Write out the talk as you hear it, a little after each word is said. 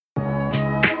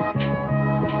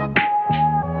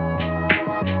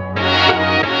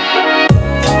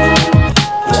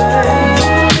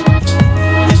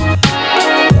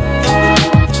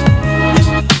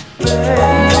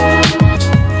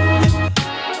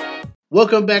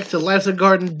Welcome back to Life's a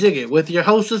Garden Dig It with your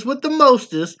hostess with the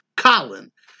mostest, Colin.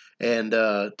 And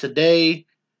today,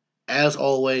 as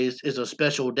always, is a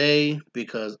special day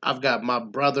because I've got my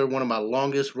brother, one of my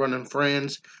longest running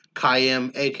friends,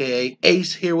 Kayem, aka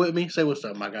Ace, here with me. Say what's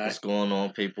up, my guy. What's going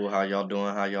on, people? How y'all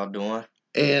doing?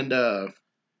 And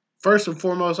first and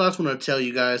foremost, I just want to tell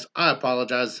you guys, I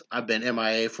apologize. I've been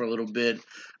MIA for a little bit.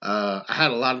 I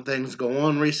had a lot of things go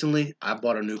on recently. I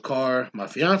bought a new car. My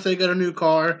fiance got a new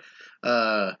car.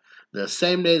 Uh, the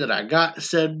same day that I got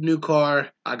said new car,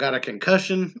 I got a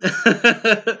concussion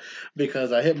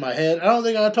because I hit my head. I don't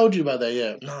think I told you about that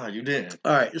yet. Nah, you didn't.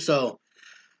 All right, so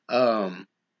um,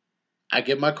 I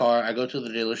get my car. I go to the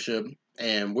dealership,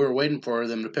 and we're waiting for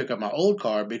them to pick up my old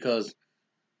car because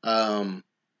um,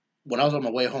 when I was on my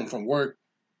way home from work,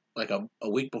 like a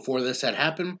week before this had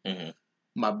happened,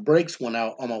 my brakes went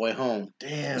out on my way home.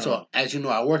 Damn. So, as you know,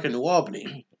 I work in New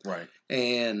Albany. Right.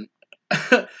 And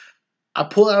I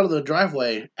pull out of the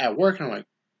driveway at work and I'm like,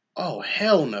 oh,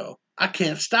 hell no. I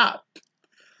can't stop.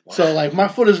 Wow. So, like, my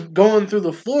foot is going through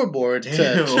the floorboard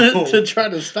to try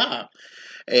to stop.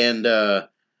 And I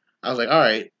was like, all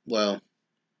right, well,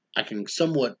 I can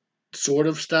somewhat sort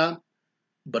of stop,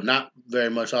 but not very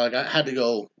much. Like, I had to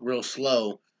go real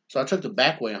slow. So I took the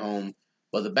back way home.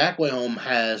 But the back way home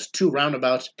has two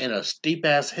roundabouts and a steep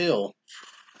ass hill.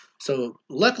 So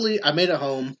luckily I made it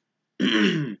home.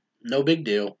 No big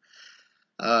deal.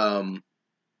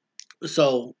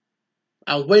 So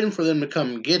I was waiting for them to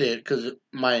come get it because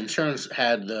my insurance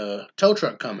had the tow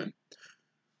truck coming.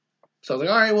 So I was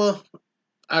like, all right, well,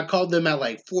 I called them at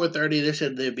like 4:30. They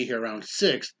said they'd be here around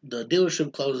 6. The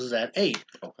dealership closes at 8.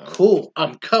 Okay. Cool.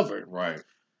 I'm covered. Right.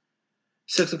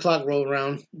 6 o'clock rolled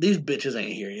around. These bitches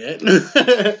ain't here yet.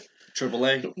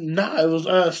 AAA? Nah, it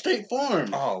was State Farm.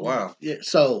 Oh, wow. Yeah.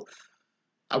 So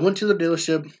I went to the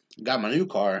dealership, got my new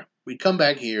car. We come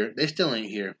back here. They still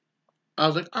ain't here. I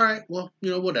was like, all right, well,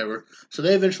 whatever. So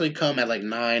they eventually come at like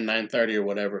 9:30 or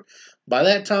whatever. By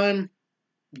that time,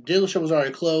 the dealership was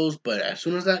already closed, but as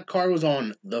soon as that car was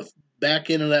on the back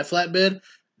end of that flatbed,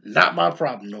 not my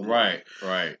problem no more.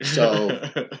 Right. So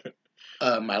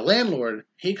my landlord,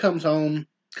 he comes home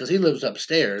because he lives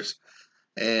upstairs.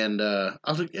 And I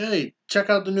was like, hey,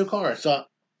 check out the new car. So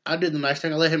I did the nice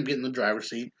thing. I let him get in the driver's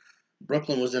seat.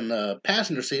 Brooklyn was in the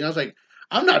passenger seat. I was like,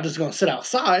 I'm not just going to sit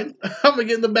outside. I'm going to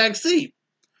get in the back seat.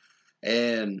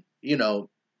 And,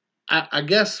 I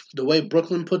guess the way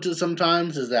Brooklyn puts it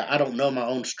sometimes is that I don't know my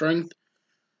own strength.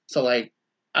 So, like,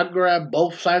 I grab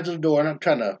both sides of the door and I'm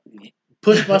trying to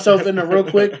push myself in there real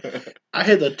quick. I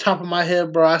hit the top of my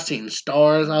head, bro. I seen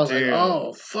stars. I was like,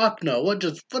 oh, fuck no. What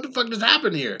the fuck just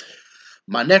happened here?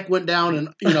 My neck went down, and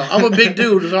I'm a big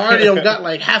dude, so I already got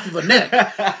like half of a neck,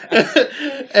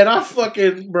 and I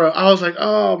was like,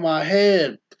 oh, my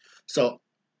head. So,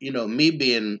 me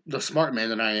being the smart man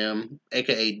that I am,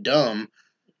 aka dumb,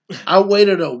 I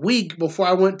waited a week before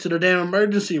I went to the damn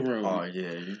emergency room. Oh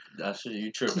yeah,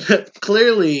 you tripping.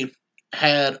 Clearly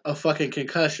had a fucking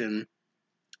concussion,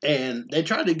 and they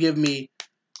tried to give me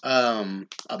a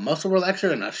muscle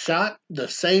relaxer and a shot. I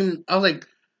was like,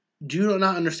 do you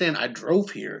not understand? I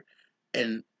drove here,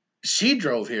 and she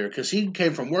drove here because she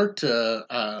came from work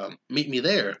to meet me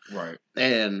there. Right.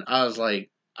 And I was like,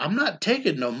 I'm not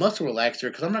taking no muscle relaxer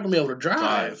because I'm not gonna be able to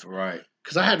drive. Right.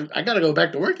 Because I got to go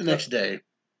back to work the next day.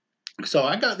 So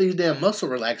I got these damn muscle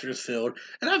relaxers filled,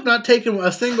 and I've not taken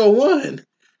a single one.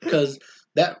 Because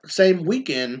that same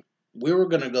weekend we were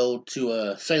gonna go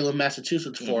to Salem,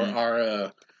 Massachusetts for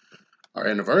our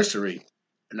anniversary,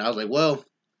 and I was like, well,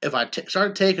 if I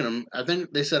start taking them, I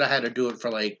think they said I had to do it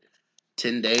for like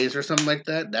 10 days or something like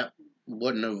that. That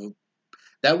wouldn't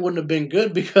have been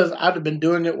good because I'd have been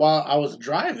doing it while I was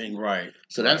driving. Right.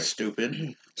 So that's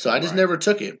stupid. So I just never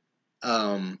took it.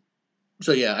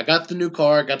 So yeah, I got the new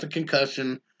car, got the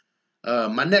concussion.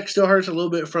 My neck still hurts a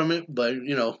little bit from it, but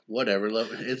whatever.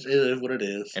 It is what it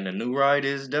is. And the new ride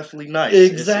is definitely nice.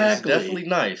 Exactly. It's definitely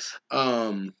nice.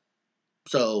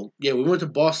 So yeah, we went to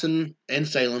Boston and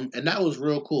Salem, and that was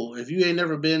real cool. If you ain't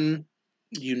never been,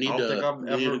 you need to go. I don't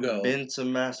think I've ever been to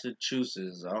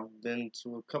Massachusetts. I've been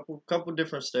to a couple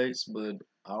different states, but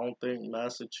I don't think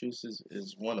Massachusetts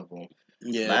is one of them.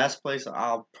 Yeah. Last place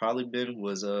I've probably been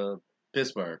was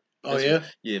Pittsburgh. Oh yeah,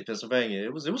 yeah, Pennsylvania.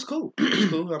 It was cool. It was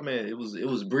cool. I mean, it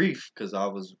was brief because I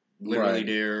was literally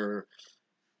there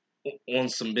on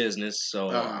some business. So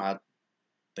I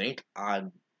think I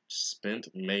spent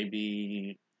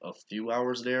maybe a few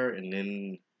hours there and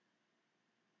then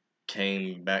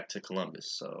came back to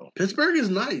Columbus. So Pittsburgh is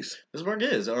nice. Pittsburgh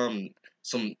is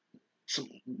some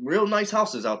real nice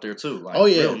houses out there too. Like, oh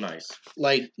yeah, real nice.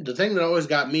 Like the thing that always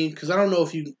got me, because I don't know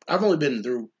if I've only been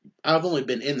through I've only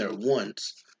been in there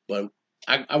once, but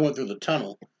I went through the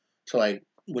tunnel. So like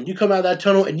when you come out of that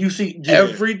tunnel and you see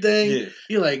everything,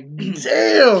 you're like,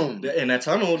 damn. And that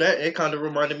tunnel, that it kind of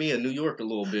reminded me of New York a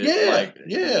little bit. Yeah, like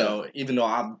you know, even though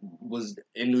I was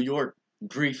in New York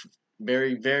brief,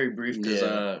 very very brief,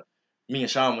 because me and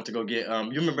Sean went to go get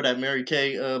you remember that Mary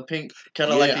Kay pink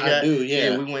Cadillac you got? I do.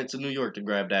 Yeah, we went to New York to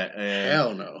grab that. And,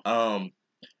 hell no.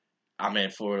 I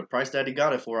mean, for the price that he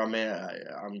got it for, I mean,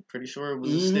 I'm pretty sure it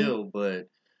was a steal, but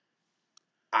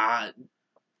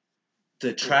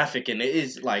the traffic and it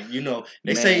is like, you know,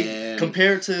 they say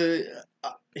compared to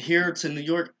here to New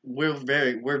York, we're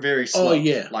very slow. Oh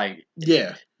yeah, like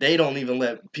they don't even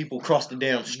let people cross the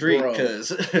damn street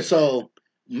because. So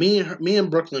me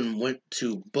and Brooklyn went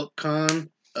to BookCon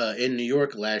in New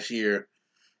York last year,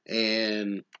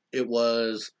 and it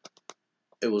was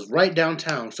right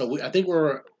downtown. So I think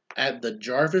we're at the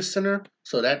Jarvis Center,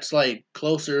 so that's like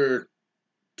closer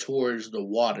towards the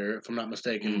water, if I'm not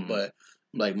mistaken, but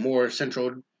like more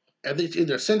central. I think it's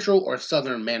either central or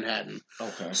southern Manhattan.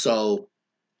 Okay. So,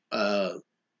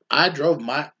 I drove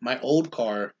my old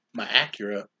car, my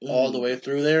Acura, all the way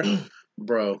through there,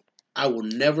 bro. I will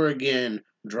never again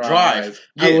drive.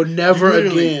 Yeah, I will never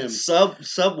again.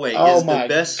 Subway is the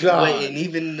best way, and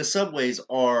even the subways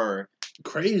are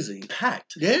crazy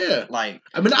packed. Yeah, like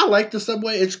I mean, I like the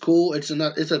subway. It's cool. It's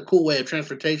a cool way of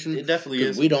transportation. It definitely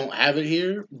is. We don't have it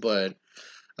here, but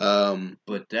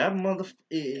that motherfucker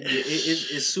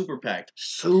is super packed.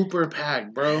 Super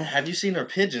packed, bro. Have you seen our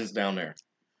pigeons down there?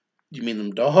 You mean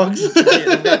them dogs? Yeah,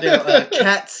 them goddamn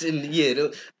cats and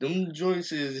them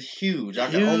joints is huge. I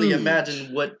can only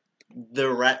imagine what the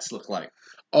rats look like.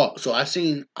 Oh, so I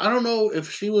don't know if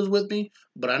she was with me,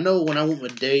 but I know when I went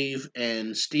with Dave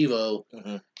and Steve-O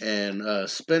and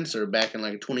Spencer back in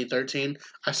like 2013,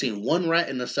 I seen one rat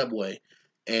in the subway,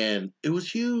 and it was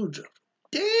huge.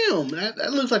 Damn,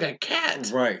 that looks like a cat.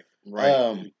 Right.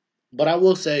 But I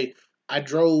will say, I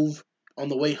drove on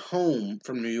the way home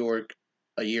from New York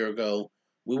a year ago.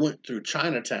 We went through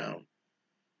Chinatown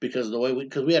because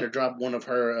we had to drop one of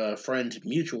her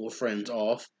mutual friends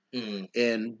off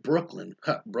in Brooklyn,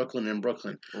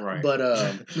 Brooklyn. Right. But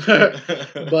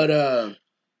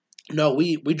no,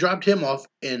 we dropped him off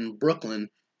in Brooklyn,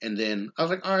 and then I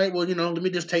was like, all right, well, let me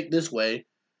just take this way,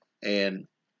 and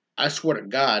I swear to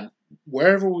God,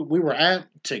 wherever we were at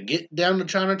to get down to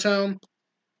Chinatown,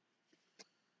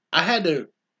 I had to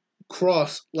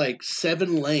cross like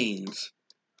 7 lanes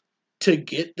to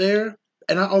get there,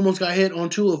 and I almost got hit on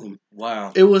 2 of them.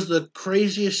 Wow. It was the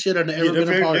craziest shit I've ever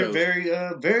been a part of.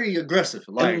 They're very aggressive.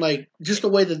 And just the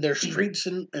way that their streets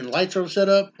and lights are set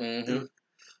up. Mm-hmm.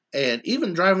 And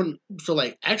even driving, so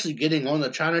like actually getting on the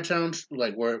Chinatown,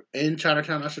 like we're in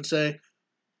Chinatown, I should say,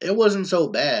 it wasn't so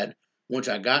bad once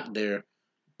I got there.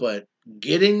 But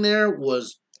getting there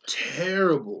was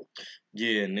terrible.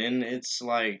 Yeah, and then it's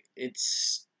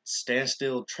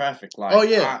standstill traffic. Like, oh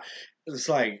yeah, it's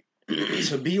like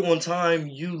to be on time,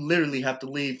 you literally have to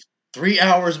leave 3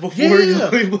 hours before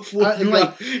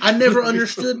I never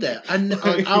understood that.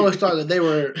 I always thought that they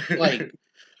were like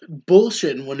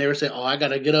bullshitting when they were saying, "Oh, I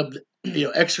gotta get up,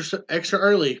 extra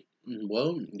early."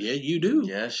 Well, yeah, you do.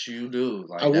 Yes, you do.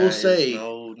 Like, I will say,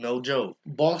 no joke.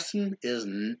 Boston is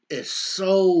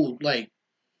so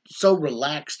so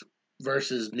relaxed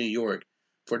versus New York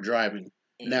for driving.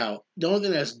 Now, the only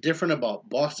thing that's different about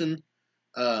Boston,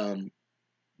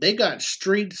 they got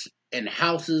streets and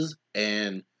houses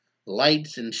and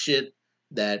lights and shit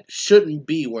that shouldn't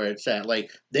be where it's at.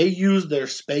 Like, they use their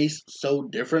space so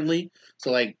differently.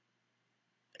 So, like,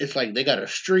 it's like they got a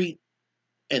street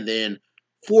and then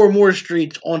 4 more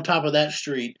streets on top of that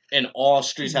street. And all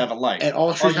streets have a light. And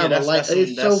all streets have a light.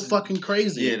 It's so fucking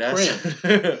crazy. Yeah, that's...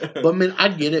 But, I mean, I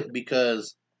get it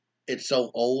because it's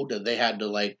so old that they had to,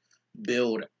 like,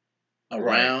 build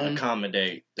around. Right,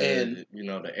 accommodate the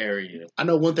area. I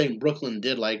know one thing Brooklyn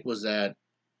did like was that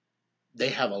they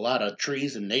have a lot of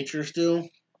trees and nature still.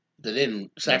 They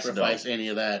didn't sacrifice any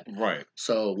of that. Right.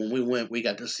 So when we went, we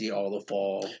got to see all the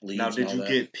fall leaves. Now, did you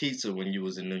get pizza when you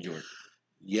was in New York?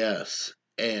 Yes.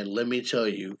 And let me tell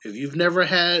you, if you've never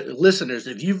had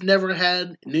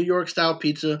New York style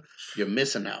pizza, you're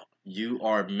missing out. You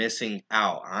are missing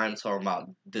out. I'm talking about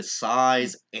the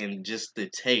size and just the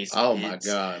taste. Oh my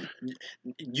God.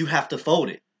 You have to fold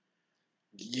it.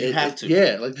 You have to.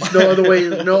 Yeah, like there's no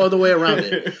other way around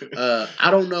it. I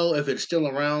don't know if it's still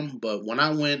around, but when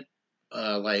I went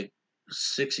like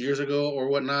 6 years ago or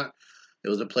whatnot, it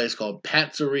was a place called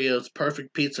Pazzeria's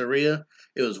Perfect Pizzeria.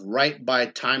 It was right by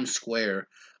Times Square.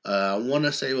 I want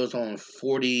to say it was on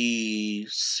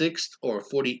 46th or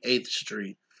 48th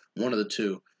Street, one of the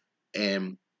two.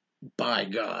 And by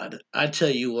God, I tell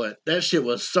you what, that shit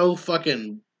was so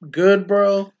fucking good,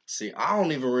 bro. See, I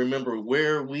don't even remember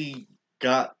where we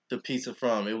got the pizza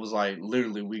from. It was like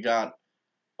literally we got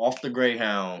off the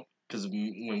Greyhound because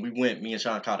when we went, me and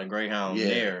Sean caught a Greyhound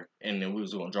there, and then we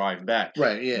was gonna drive back.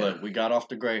 Right, yeah. But we got off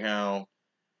the Greyhound,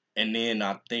 and then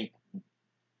I think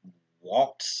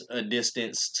walked a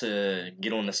distance to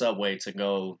get on the subway to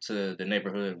go to the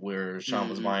neighborhood where Sean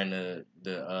was buying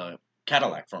the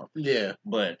Cadillac from. Yeah.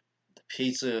 But the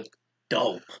pizza,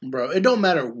 dope. Bro, it don't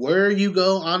matter where you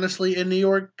go, honestly, in New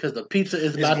York, because the pizza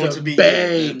is about to be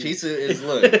bang. The pizza is,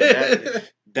 look,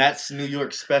 that's New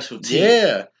York specialty.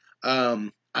 Yeah.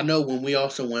 I know when we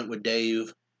also went with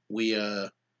Dave, we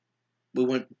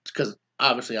went, because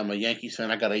obviously I'm a Yankees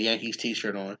fan. I got a Yankees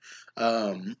t-shirt on.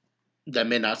 That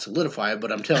may not solidify it,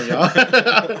 but I'm telling y'all,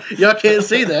 y'all can't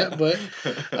see that. But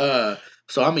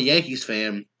so I'm a Yankees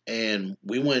fan, and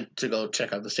we went to go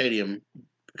check out the stadium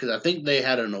because I think they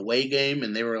had an away game,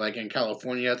 and they were like in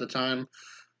California at the time.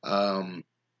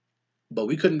 But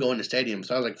we couldn't go in the stadium,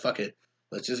 so I was like, "Fuck it,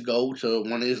 let's just go to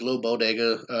one of these little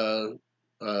bodega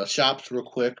shops real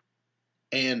quick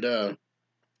and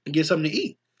get something to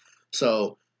eat."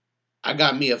 So I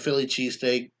got me a Philly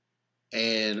cheesesteak.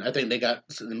 And I think they got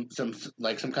some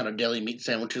kind of deli meat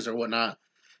sandwiches or whatnot.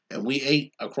 And we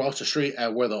ate across the street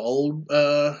at where the old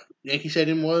Yankee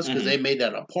Stadium was because they made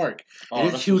that a park.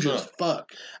 And it's huge as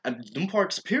fuck. And them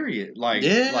parks, period. Like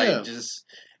just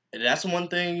that's one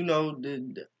thing, you know.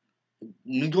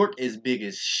 New York is big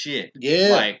as shit. Yeah.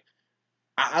 Like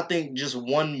I think just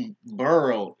one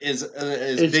borough is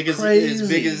as big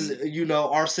as you know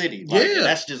our city. Like,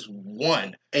 that's just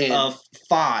one of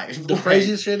 5. The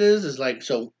craziest shit is like,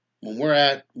 so when we were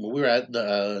at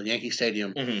the Yankee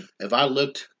Stadium, if I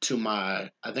looked to I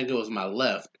think it was my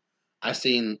left, I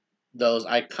seen those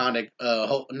iconic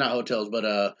not hotels, but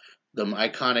them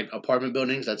iconic apartment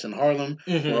buildings that's in Harlem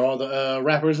where all the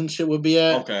rappers and shit would be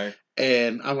at. Okay.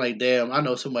 And I'm like, damn, I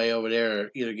know somebody over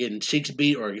there either getting cheeks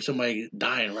beat or somebody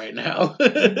dying right now.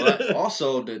 But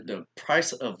also the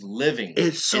price of living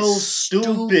is so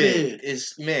stupid.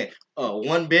 It's, man,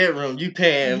 1 bedroom you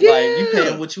paying like you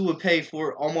paying what you would pay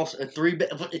for almost a 3 bed,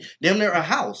 damn near a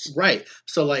house. Right.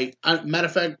 So like, matter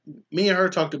of fact, me and her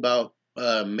talked about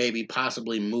maybe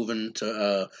possibly moving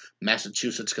to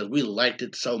Massachusetts because we liked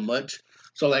it so much.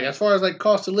 So like, as far as like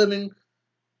cost of living,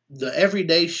 the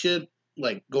everyday shit,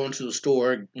 like going to the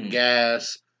store,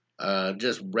 gas,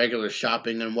 just regular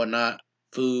shopping and whatnot,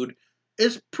 food,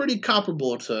 it's pretty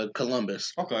comparable to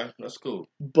Columbus. Okay, that's cool.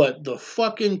 But the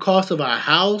fucking cost of a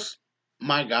house,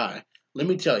 my guy, let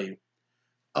me tell you,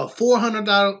 a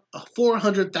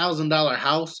 $400,000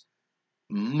 house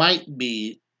might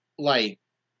be like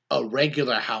a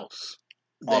regular house.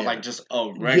 There. Oh, like just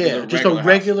a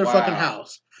regular fucking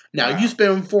house. Now you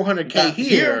spend $400K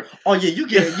here. Oh yeah, you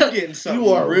getting something. You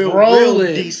are real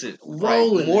decent,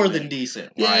 rolling, more than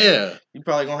decent. Yeah, like, you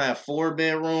probably gonna have 4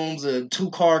 bedrooms, a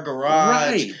 2-car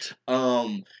garage,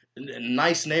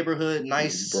 nice neighborhood,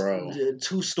 nice 2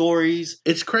 stories.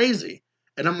 It's crazy,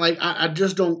 and I'm like, I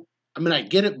just don't. I mean, I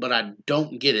get it, but I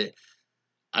don't get it.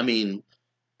 I mean,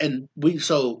 and we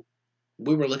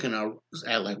were looking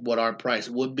at like what our price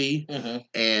would be,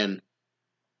 and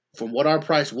from what our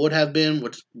price would have been,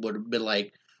 which would have been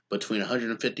like between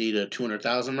 150 to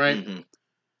 200,000, right?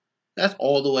 That's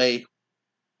all the way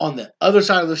on the other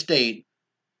side of the state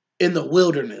in the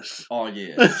wilderness. Oh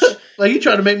yeah, like you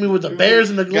trying to make me with the bears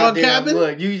in the log cabin?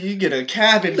 Look, you get a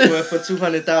cabin for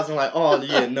 200,000. Like, oh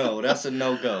yeah, no, that's a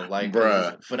no go. Like,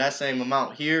 bruh, for that same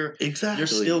amount here, exactly, you're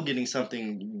still getting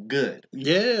something good.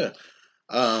 Yeah,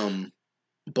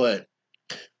 but.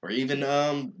 Or even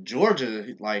Georgia,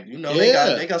 like, you know,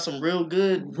 they got some real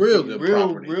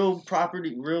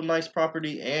property, real nice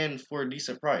property, and for a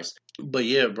decent price. But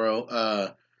yeah, bro,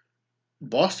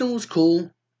 Boston was cool.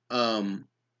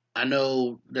 I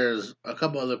know there's a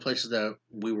couple other places that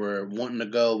we were wanting to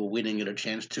go, but we didn't get a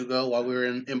chance to go while we were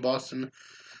in Boston.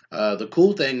 The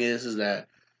cool thing is that.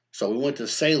 So we went to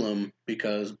Salem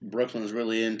because Brooklyn's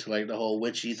really into like the whole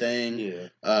witchy thing. Yeah.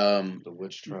 The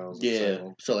witch trials. Yeah.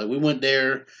 Salem. So like we went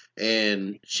there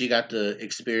and she got to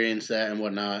experience that and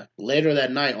whatnot. Later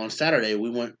that night on Saturday, we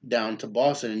went down to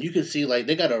Boston and you can see like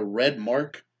they got a red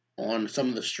mark on some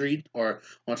of the street or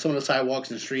on some of the sidewalks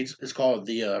and streets. It's called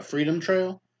the Freedom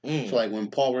Trail. So like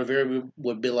when Paul Revere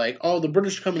would be like, "Oh, the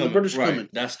British coming, the British coming."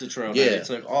 That's the trail. Yeah,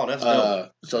 it's like, oh, that's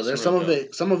dope. So that's there's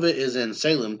some of it is in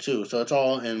Salem too. So it's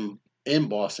all in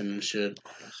Boston and shit.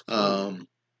 Cool.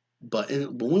 But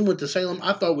when we went to Salem,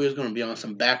 I thought we was gonna be on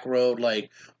some back road like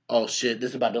oh shit,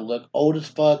 this is about to look old as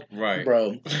fuck. Right.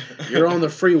 Bro, you're on the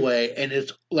freeway and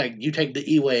it's like you take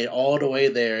the E-way all the way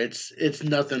there. It's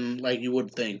nothing like you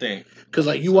would think. Because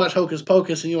like you watch Hocus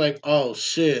Pocus and you're like, oh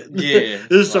shit. Yeah.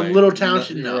 This is some little town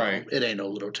shit. No, right. it ain't no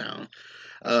little town.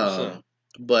 That's what's up.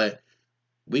 But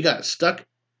we got stuck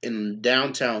in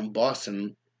downtown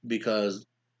Boston because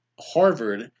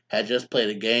Harvard had just played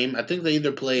a game. I think they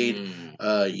either played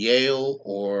Yale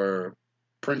or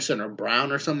Princeton or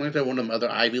Brown or something like that, one of them other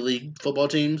Ivy League football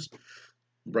teams.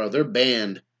 Bro, their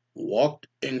band walked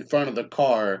in front of the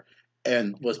car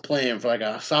and was playing for like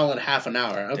a solid half an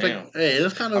hour. I was like, hey,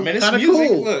 that's kind of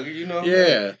cool. Look, you know.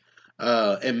 Yeah.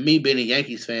 And me being a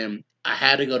Yankees fan, I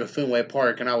had to go to Fenway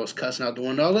Park and I was cussing out the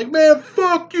window. I was like, man,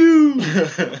 fuck you.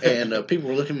 And people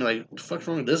were looking at me like, what the fuck's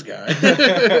wrong with this guy?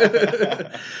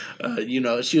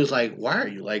 She was like, why are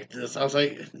you like this? I was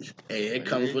like, hey, it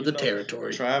comes with the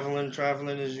territory. Traveling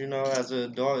is, as an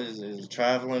adult, is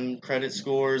traveling credit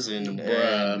scores and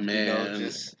man.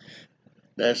 Just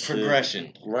that's progression.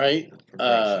 It, right?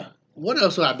 Progression. What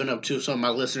else have I been up to so my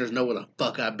listeners know where the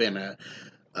fuck I've been at?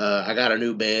 I got a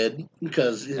new bed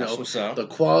because the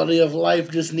quality of life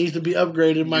just needs to be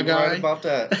upgraded, my guy. Right about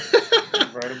that.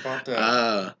 Right about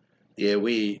that. Yeah,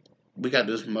 we got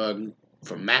this mug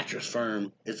from Mattress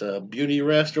Firm. It's a beauty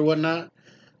rest or whatnot.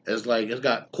 It's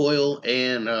got coil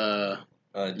and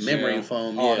memory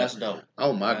foam. Oh, yeah. That's dope.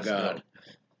 Oh my god. Dope.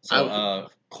 So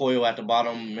coil at the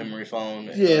bottom, memory foam.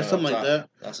 Yeah, something like that.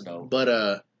 That's dope.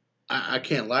 But I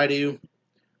can't lie to you.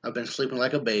 I've been sleeping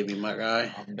like a baby, my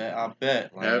guy. I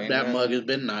bet. That mug has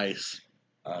been nice.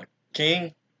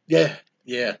 King? Yeah.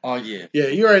 Oh, yeah. Yeah,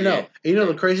 you already know. And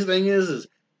the crazy thing is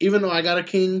even though I got a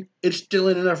king, it's still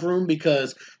in enough room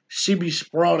because she be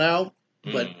sprawled out,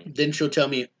 but then she'll tell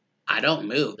me, I don't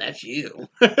move. That's you.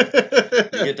 You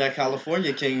get that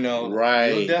California king, though.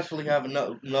 Right. You'll definitely have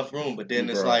enough room, but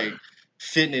then it's like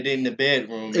fitting it in the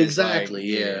bedroom.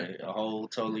 Exactly, a whole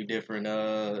totally different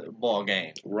ball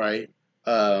game. Right.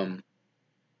 Yeah,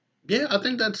 I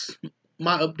think that's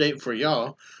my update for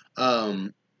y'all.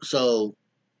 So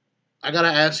I gotta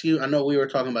ask you. I know we were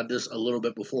talking about this a little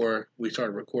bit before we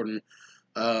started recording.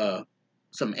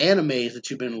 Some animes that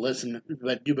you've been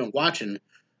watching.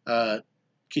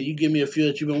 Can you give me a few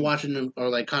that you've been watching, or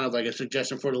like kind of like a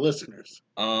suggestion for the listeners?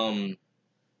 Well,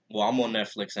 I'm on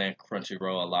Netflix and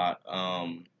Crunchyroll a lot.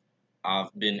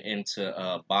 I've been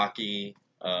into Baki,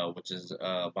 which is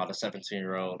about a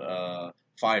 17-year-old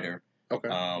fighter. Okay.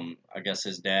 I guess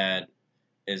his dad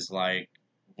is like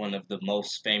one of the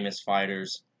most famous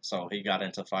fighters, so he got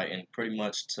into fighting pretty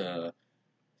much to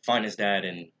find his dad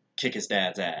and kick his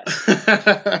dad's ass.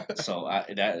 So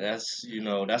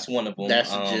that's one of them.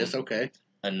 That's just okay.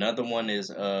 Another one is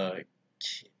Kengan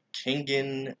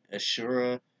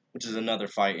Ashura, which is another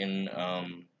fighting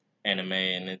anime,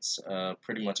 and it's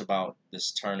pretty much about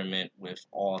this tournament with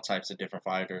all types of different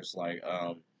fighters. Like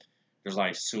there's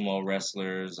like sumo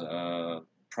wrestlers,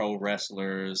 pro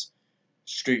wrestlers,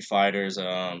 street fighters.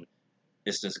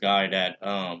 It's this guy that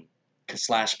can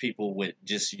slash people with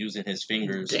just using his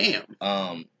fingers.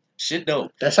 Damn. Shit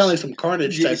dope. That sounds like some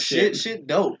Carnage type shit. Shit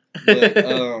dope. But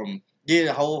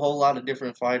yeah, a whole lot of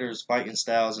different fighters, fighting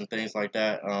styles and things like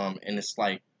that. And it's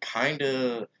like kind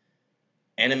of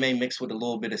anime mixed with a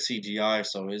little bit of CGI,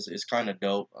 so it's kind of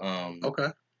dope. Okay.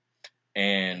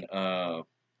 And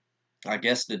I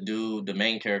guess the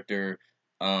main character,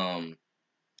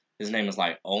 his name is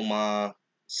like Oma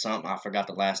something. I forgot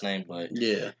the last name, but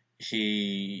yeah,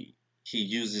 he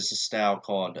uses a style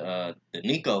called the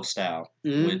Nico style,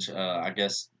 which I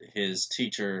guess his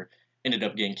teacher ended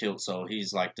up getting killed, so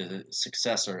he's like the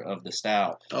successor of the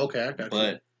style. Okay, I got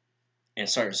but in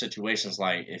certain situations,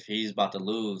 like if he's about to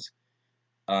lose,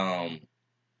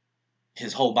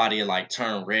 his whole body like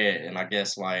turn red, and I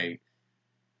guess like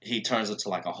he turns into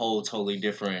like a whole totally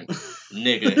different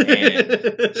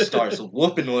nigga and starts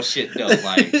whooping on shit though.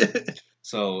 Like,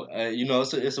 so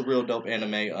it's a real dope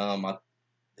anime.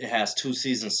 It has 2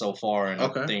 seasons so far, and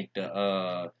I think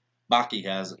the Baki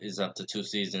is up to 2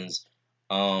 seasons.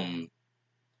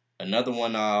 Another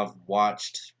one I've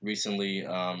watched recently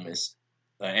is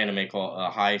an anime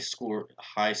called High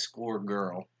Score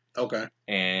Girl. Okay.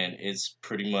 And it's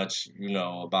pretty much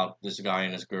about this guy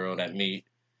and this girl that meet.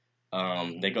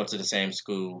 They go to the same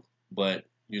school, but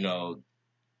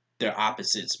they're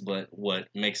opposites. But what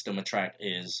makes them attract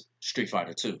is Street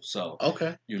Fighter 2. So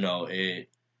okay,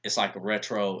 it's like a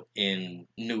retro in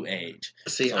new age.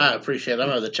 See, so, I appreciate it. I'm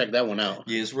gonna have to check that one out.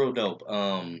 Yeah, it's real dope.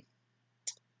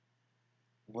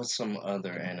 What's some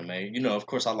other anime? You know, of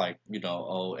course, I like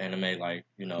old anime. Like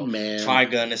Man,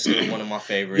 Trigun is still one of my yo,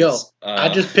 favorites. I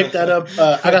just picked that up.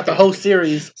 I got the whole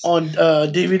series on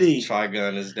DVD.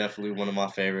 Trigun is definitely one of my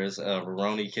favorites.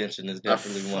 Rurouni Kenshin is I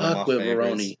definitely one of my fuck with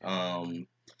favorites. Veroni.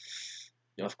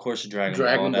 Of course, Dragon Ball.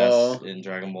 Dragon That's Ball, in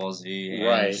Dragon Ball Z and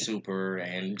right? Super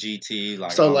and GT.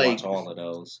 Like So I watch like, all of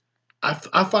those.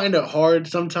 I find it hard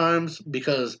sometimes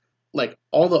because like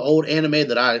all the old anime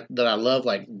that I love,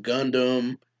 like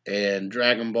Gundam and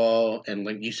Dragon Ball, and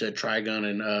like you said, Trigun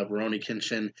and Rurouni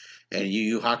Kenshin and Yu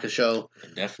Yu Hakusho.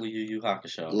 Definitely Yu Yu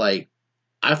Hakusho. Like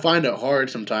I find it hard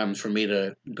sometimes for me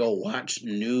to go watch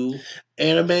new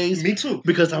animes. Me too.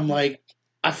 Because I'm like,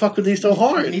 I fuck with these so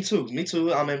hard. Me too. Me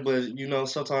too. I mean, but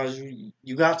sometimes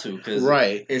you got to because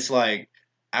right. It's like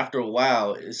after a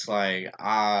while, it's like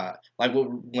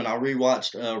when I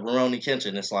rewatched Rurouni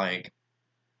Kenshin, it's like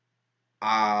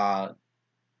I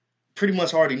pretty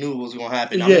much already knew what was gonna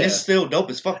happen. Yeah. I mean, it's still dope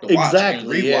as fuck to watch and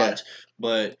rewatch, yeah.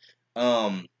 but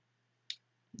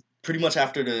pretty much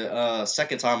after the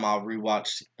second time I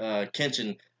rewatched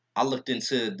Kenshin, I looked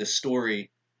into the story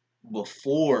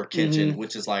before Kenshin,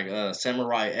 which is like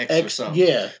Samurai X or something.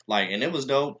 Yeah. Like, and it was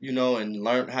dope, and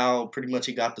learned how pretty much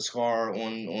he got the scar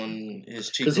on his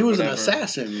cheek. Because he was an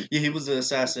assassin. Yeah, he was an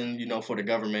assassin, for the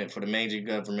government, for the Meiji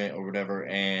government or whatever.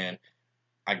 And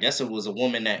I guess it was a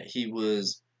woman that he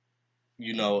was,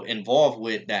 involved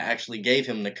with that actually gave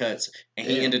him the cuts, and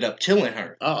he ended up killing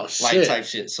her. Oh shit! Like type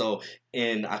shit. So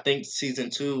in I think season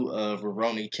 2 of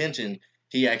Rurouni Kenshin,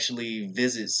 he actually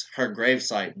visits her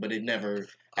gravesite, but it never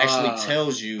actually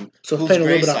tells you so whose paying a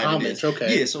little bit of gravesite homage. it is.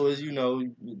 Okay. Yeah, so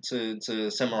it's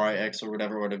to Samurai X or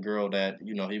whatever, or the girl that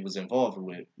he was involved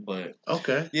with. But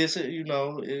okay, yes,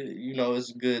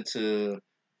 it's good to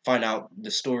find out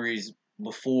the stories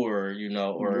before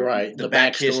or right the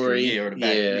back history, yeah, or the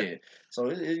back, yeah. So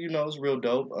it's real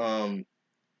dope.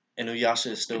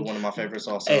 Inuyasha is still one of my favorites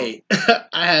also. Hey,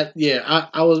 I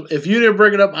was. If you didn't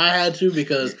bring it up, I had to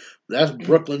because that's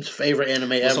Brooklyn's favorite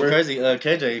anime ever. So crazy.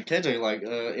 KJ like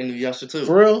Inuyasha too.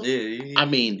 For real? Yeah. I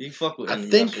mean, he fuck with Inuyasha. I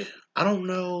think I don't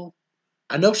know.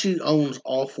 I know she owns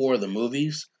all 4 of the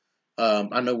movies.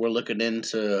 I know we're looking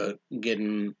into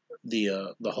getting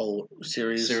the whole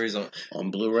series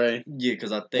on Blu-ray. Yeah,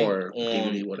 because I think or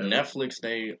on DVD, whatever. Netflix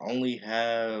they only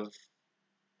have.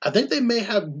 I think they may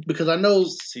have because I know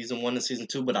season 1 and season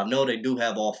 2, but I know they do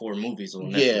have all 4 movies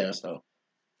on Netflix. Yeah, so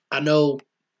I know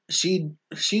she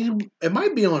it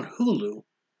might be on Hulu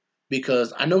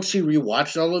because I know she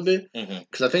rewatched all of it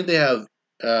because I think they have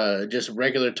just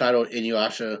regular title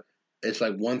Inuyasha. It's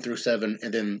like 1 through 7,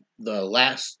 and then the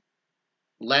last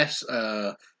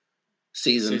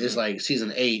season is like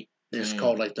season 8. It's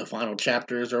called like the final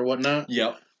chapters or whatnot.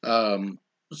 Yep.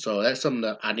 So that's something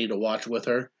that I need to watch with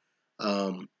her.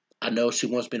 I know she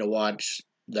wants me to watch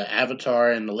the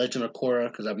Avatar and the Legend of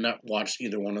Korra because I've not watched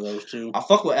either one of those two. I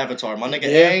fuck with Avatar. My nigga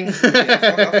Aang.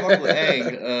 I fuck with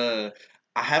Aang.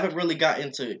 I haven't really got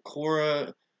into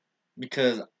Korra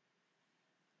because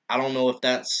I don't know if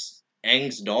that's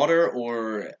Aang's daughter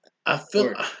or. I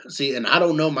feel see, and I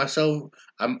don't know myself.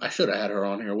 I should have had her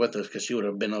on here with us because she would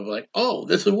have been like, "Oh,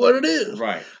 this is what it is."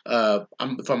 Right.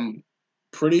 If I'm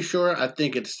pretty sure, I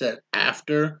think it's set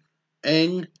after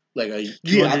Aang, like a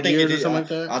 200 years or something like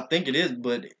that. I think it is,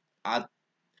 but I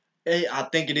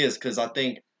think it is because I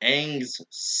think Aang's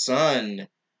son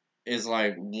is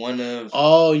like one of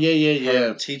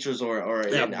her teachers or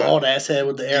bald ass head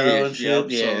with the arrow and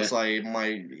shit. Yep. So it's like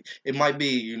it might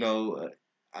be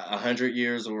 100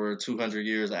 years or 200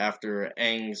 years after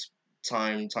Aang's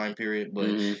time period, but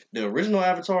the original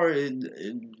Avatar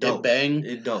it dope.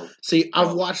 It dope. See,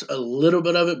 I've watched a little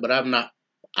bit of it, but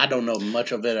I don't know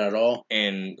much of it at all.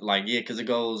 And like because it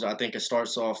goes, I think it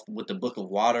starts off with the Book of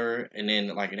Water, and then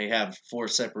like they have 4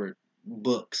 separate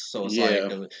books, so it's like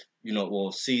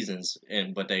the seasons,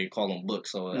 but they call them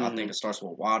books. So I think it starts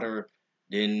with water,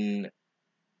 then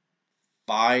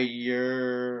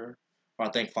fire. I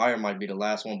think fire might be the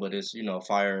last one, but it's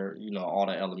fire, all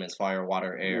the elements: fire,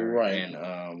 water, air, right.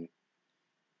 And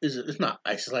it's not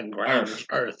ice, it's like ground,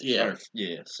 earth, yeah. Earth,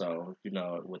 yeah. So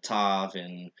with Tav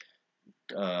and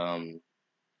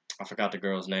I forgot the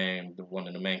girl's name, one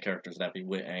of the main characters that be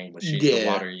with Aang, but she's the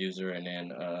water user, and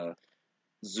then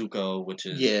Zuko, which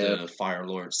is the Fire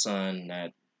Lord's son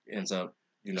that ends up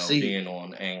being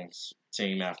on Aang's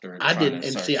team after. I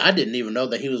didn't even know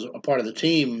that he was a part of the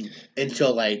team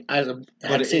until like I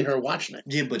had seen her watching it.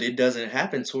 Yeah, but it doesn't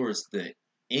happen towards the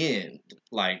end,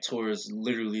 like towards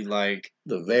literally like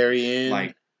the very end,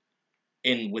 like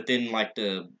within like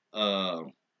the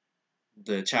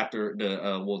chapter,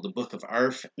 the book of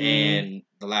Earth, and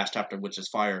the last chapter, which is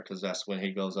Fire, because that's when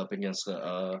he goes up against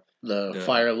the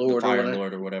Fire Lord,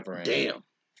 or whatever. And damn,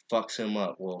 fucks him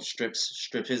up. Well, strip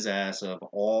his ass of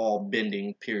all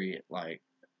bending. Period. Like,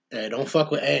 hey, don't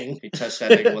fuck with Aang. He touched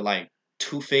that nigga with like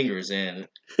 2 fingers, and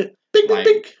bing, like, bing,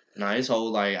 bing. nah, his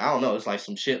whole like, I don't know, it's like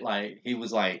some shit. Like, he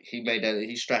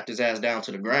strapped his ass down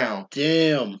to the ground.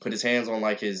 Damn. Put his hands on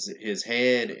like his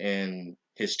head and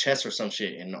his chest or some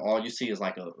shit, and all you see is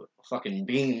like a fucking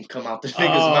beam come out the nigga's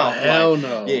mouth. Hell like,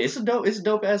 no. Yeah, it's a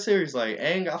dope ass series. Like,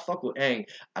 Aang, I fuck with Aang.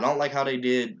 I don't like how they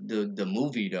did the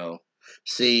movie though.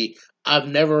 See, I've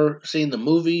never seen the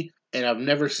movie, and I've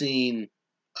never seen,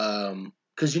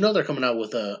 because they're coming out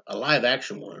with a live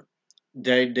action one.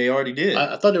 They already did.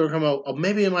 I thought they were coming out. Or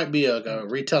maybe it might be a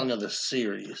retelling of the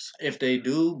series. If they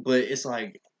do, but it's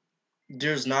like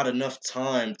there's not enough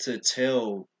time to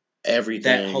tell everything,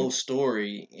 that whole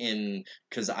story,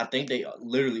 because I think they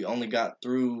literally only got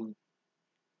through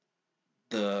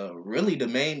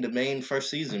the main first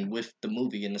season with the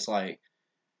movie, and it's like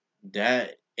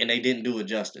that, and they didn't do it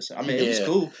justice. I mean, it was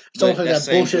cool. So like that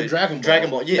bullshit Dragon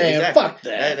Ball. Yeah, man, exactly. Fuck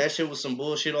that. That shit was some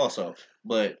bullshit also.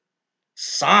 But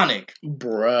Sonic,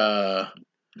 bruh,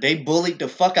 they bullied the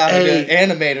fuck out of the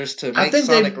animators to make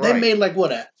Sonic right. They made like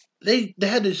what they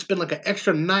had to spend like an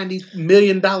extra $90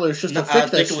 million just to fix that shit. I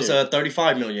think it was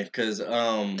 $35 million because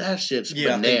that shit's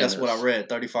bananas. I think that's what I read,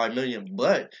 $35 million.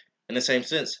 But in the same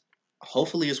sense,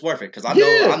 hopefully it's worth it because I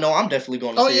know I'm definitely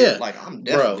going to see it. Like, I'm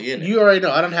definitely in it. You already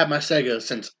know I don't have my Sega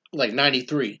since like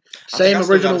 '93. Same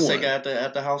original one. Sega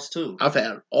at the house too. I've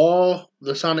had all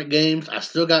the Sonic games. I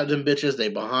still got them bitches. They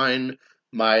behind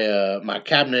my my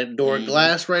cabinet door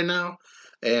glass right now,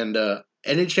 and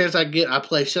any chance I get, I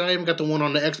play. Shit, I even got the one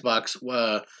on the Xbox,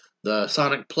 the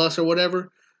Sonic Plus or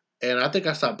whatever. And I think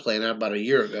I stopped playing that about a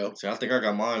year ago. See, I think I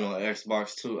got mine on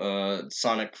Xbox too.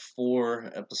 Sonic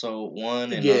 4 Episode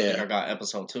 1, and I think I got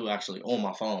Episode 2 actually on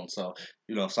my phone. So,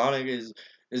 Sonic is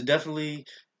definitely,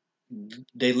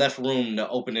 they left room to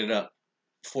open it up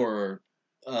for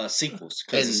sequels,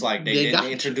 because it's like they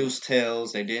didn't introduce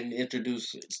Tails, they didn't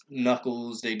introduce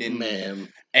Knuckles, they didn't. Man,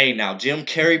 hey, now Jim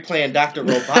Carrey playing Dr.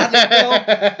 Robotnik,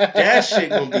 that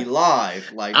shit gonna be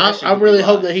live. Like, I really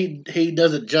hope that he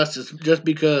does it justice, just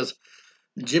because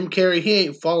Jim Carrey, he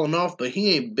ain't fallen off, but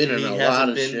he ain't been in a lot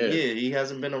of shit. Yeah, he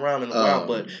hasn't been around in a while.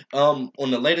 But on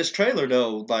the latest trailer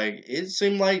though, like, it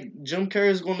seemed like Jim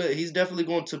Carrey's he's definitely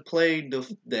going to play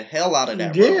the hell out of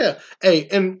that role. Yeah. Hey,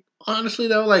 and honestly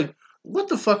though, like, what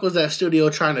the fuck was that studio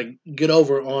trying to get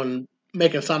over on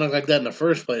making Sonic like that in the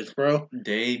first place, bro?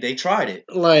 They tried it.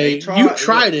 Like, you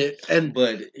tried it,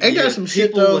 but ain't got some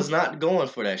shit though. Was not going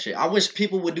for that shit. I wish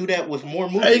people would do that with more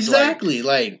movies. Exactly.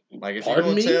 Like if you're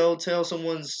gonna tell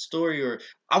someone's story, or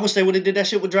I wish they would have did that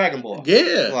shit with Dragon Ball.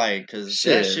 Yeah. Like, because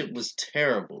that shit was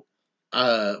terrible.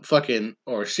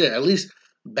 Or shit. At least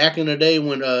back in the day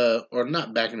when or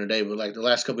not back in the day, but like the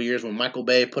last couple of years when Michael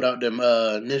Bay put out them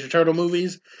Ninja Turtle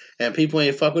movies, and people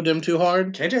ain't fuck with them too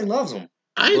hard. KJ loves them.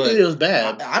 I didn't think it was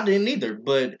bad. I didn't either,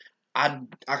 but I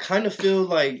kind of feel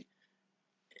like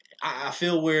I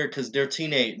feel weird because they're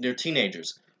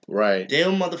teenagers. Right.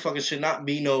 Them motherfuckers should not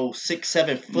be no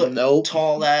 6-7 foot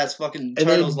tall ass fucking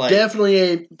turtles. And they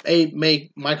definitely ain't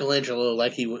make Michelangelo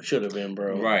like he should have been,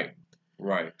 bro. Right.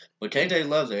 But KJ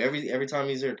loves it. Every time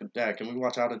he's here, Dad, can we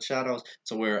watch Out of the Shadows?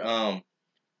 So where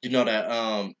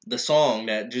that the song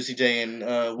that Juicy J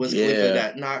and Wiz Khalifa,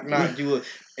 that knock you.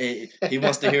 He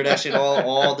wants to hear that shit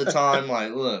all the time.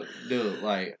 Like, look, dude,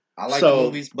 like, I like the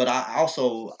movies, but I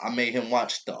made him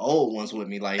watch the old ones with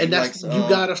me. Like, and that's you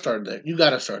gotta start there.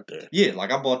 Yeah,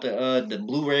 like, I bought the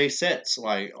Blu-ray sets.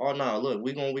 Like, oh no, look,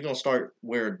 we gonna start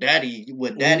where Daddy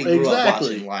grew up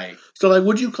watching. Like, so, like,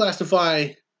 would you classify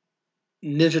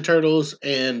Ninja Turtles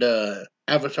and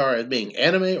Avatar as being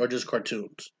anime or just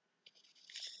cartoons?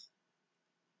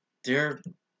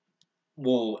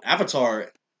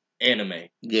 Avatar anime.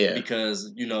 Yeah.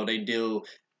 Because, they deal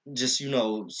just,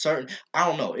 certain, I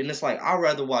don't know. And it's like, I'd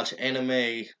rather watch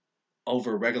anime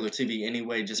over regular TV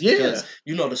anyway, just because,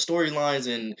 the storylines,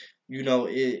 and,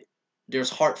 there's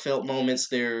heartfelt moments,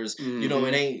 there's,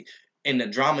 it ain't, and the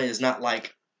drama is not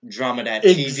like drama that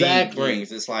TV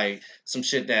brings. It's like some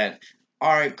shit that,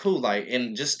 all right, cool, like,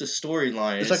 and just the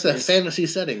storyline. It's like that fantasy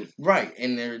setting. Right,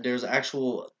 and there's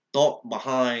actual thought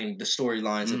behind the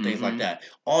storylines and things like that.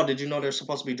 Oh, did you know they're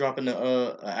supposed to be dropping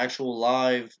the actual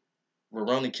live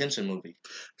Rurouni Kenshin movie?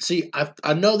 See,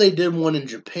 I know they did one in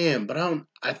Japan, but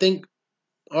I think,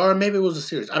 or maybe it was a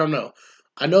series. I don't know.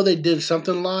 I know they did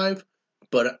something live,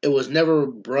 but it was never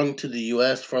brung to the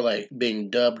U.S. for like being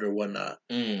dubbed or whatnot.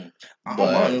 I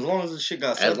don't mind as long as the shit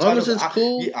got subtitles. As long as it's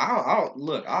cool.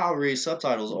 I'll read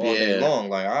subtitles all day long.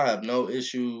 Like I have no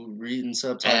issue reading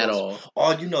subtitles at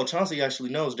all. Chauncey actually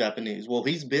knows Japanese. Well,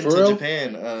 he's been to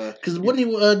Japan. Because wasn't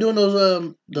he doing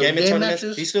those game tournaments?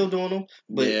 Matches? He's still doing them,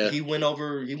 but he went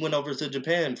over to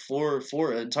Japan for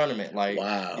a tournament. Like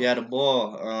he had a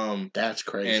ball. That's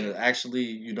crazy. And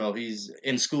actually, he's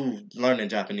in school learning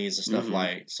Japanese and stuff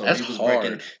like. So that's he was hard.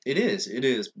 breaking. It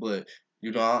is, but.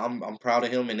 I'm proud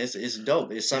of him, and it's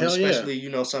dope. It's something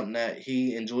especially, something that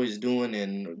he enjoys doing,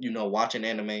 and watching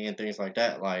anime and things like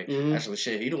that. Like, actually,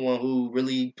 shit, he the one who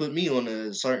really put me on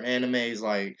a certain animes.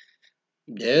 Like,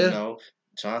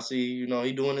 Chauncey,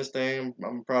 he doing his thing.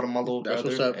 I'm proud of my little brother.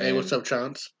 What's up? Hey, what's up,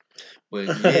 Chance? But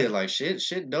yeah, like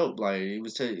shit dope. Like he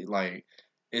was like,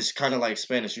 it's kind of like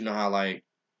Spanish. You know how like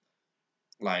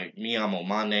mi amo,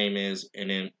 my name is, and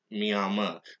then mi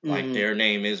ama, like their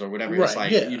name is or whatever. Right, it's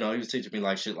like he was teaching me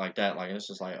like shit like that. Like it's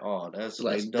just like, oh, that's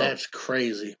dope. That's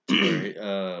crazy.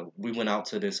 We went out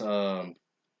to this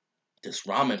this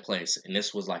ramen place, and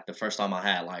this was like the first time I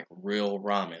had like real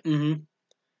ramen.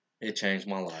 It changed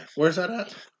my life. Where's that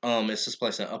at? It's this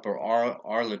place in Upper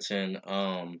Arlington,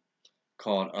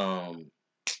 called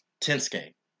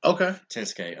Tensuke. Okay.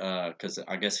 Tensuke, because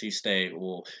I guess he stayed.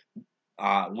 Well,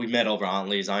 we met over Aunt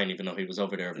Lee's. I didn't even know he was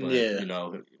over there, but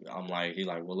I'm like,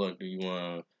 well, look, do you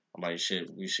want? I'm like, shit,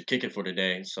 we should kick it for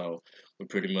today. So we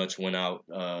pretty much went out.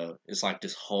 It's like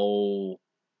this whole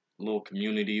little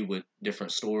community with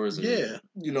different stores and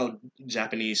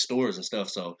Japanese stores and stuff.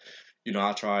 So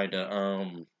I tried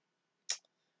to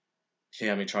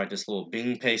tried this little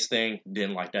bean paste thing.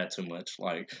 Didn't like that too much.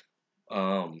 Like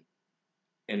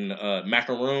and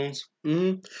macaroons.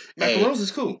 Macaroons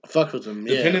is cool. Fuck with them.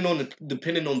 Yeah.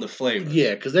 Depending on the flavor.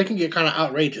 Yeah, because they can get kind of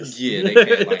outrageous. Yeah, they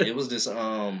can. Like it was this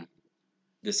caramel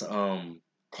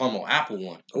apple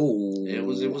one. Ooh. It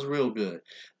was real good.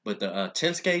 But the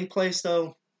Tensuke place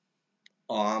though,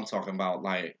 I'm talking about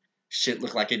like shit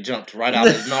looked like it jumped right out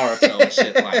of Naruto and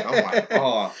shit. Like I'm like,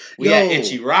 oh, we had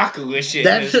Ichiraku and shit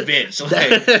in this bitch.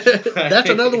 Like, that's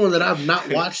another one that I've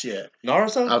not watched yet.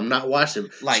 Naruto? I've not watched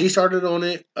it. Like she started on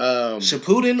it.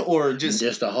 Shippuden or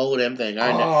just the whole damn thing.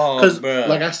 I know because,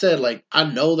 like I said, like I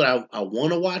know that I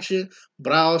want to watch it,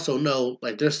 but I also know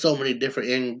like there's so many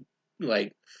different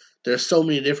there's so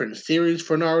many different series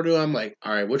for Naruto. I'm like,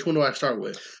 all right, which one do I start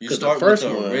with? You start with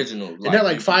the original. Isn't that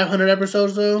like 500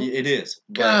 episodes though? It is.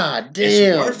 God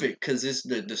damn, it's worth it because it's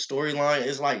the storyline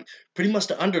is like pretty much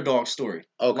the underdog story.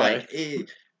 Okay, like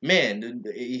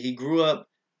he grew up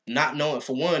not knowing.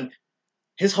 For one,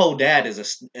 his whole dad is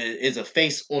a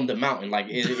face on the mountain. Like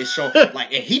it's shown.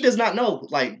 Like and he does not know.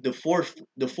 Like the fourth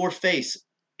face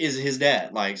is his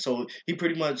dad. Like so he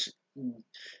pretty much.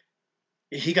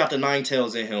 He got the Nine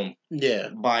Tails in him. Yeah.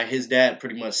 By his dad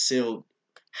pretty much sealed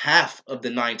half of the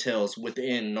Nine Tails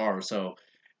within Naruto.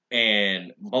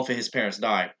 And both of his parents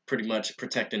died pretty much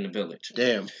protecting the village.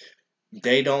 Damn.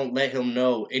 They don't let him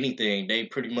know anything. They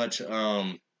pretty much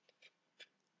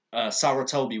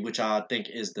Sarutobi, which I think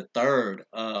is the third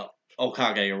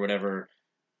Okage or whatever,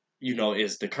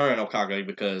 is the current Okage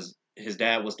because his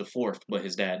dad was the fourth, but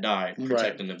his dad died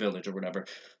protecting the village or whatever.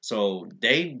 So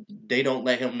they don't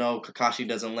let him know. Kakashi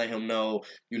doesn't let him know.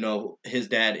 His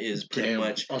dad is pretty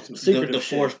much the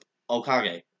fourth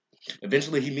Okage.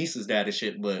 Eventually, he meets his dad and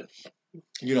shit, but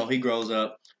he grows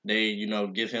up. They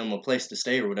give him a place to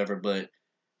stay or whatever, but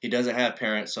he doesn't have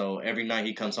parents. So every night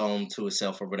he comes home to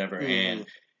himself or whatever, and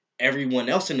everyone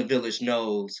else in the village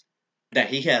knows that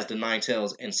he has the Nine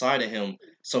Tails inside of him.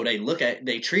 So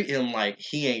they treat him like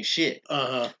he ain't shit.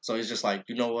 So he's just like,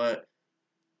 you know what?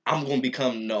 I'm gonna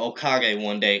become the Okage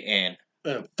one day, and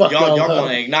y'all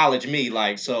gonna acknowledge me.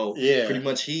 Like so, pretty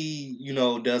much he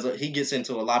he gets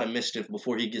into a lot of mischief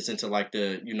before he gets into like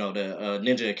the the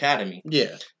Ninja Academy.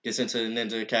 Yeah, gets into the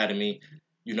Ninja Academy.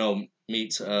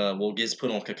 Meets gets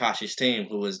put on Kakashi's team,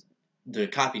 who is the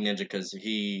copy ninja because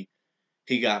he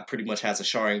got pretty much has a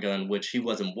Sharingan, which he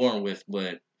wasn't born with,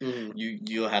 but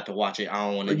you'll have to watch it. I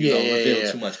don't want to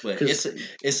reveal too much, but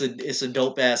it's a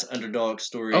dope ass underdog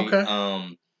story. Okay.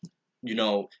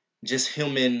 Just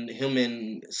him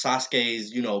and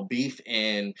Sasuke's beef,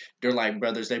 and they're like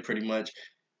brothers. They pretty much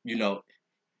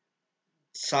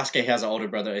Sasuke has an older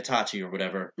brother, Itachi or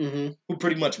whatever, who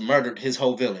pretty much murdered his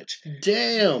whole village.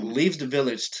 Damn. Leaves the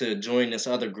village to join this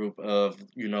other group of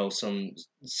some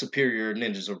superior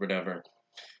ninjas or whatever.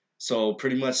 So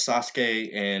pretty much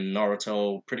Sasuke and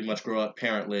Naruto pretty much grow up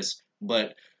parentless,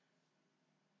 but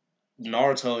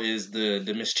Naruto is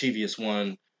the mischievous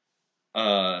one.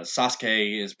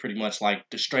 Sasuke is pretty much like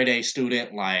the straight A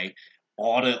student, like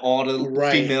all the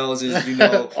Right. females is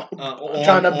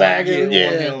trying to bag him,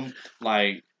 on him,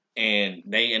 like, and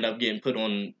they end up getting put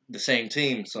on the same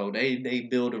team, so they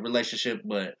build a relationship,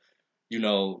 but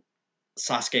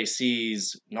Sasuke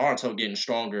sees Naruto getting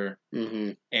stronger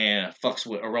and fucks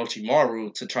with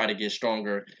Orochimaru to try to get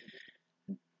stronger.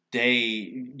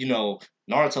 They,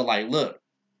 Naruto like, look,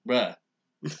 bruh,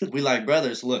 we like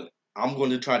brothers. Look, I'm going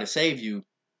to try to save you,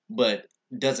 but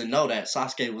doesn't know that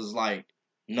Sasuke was like,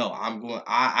 no,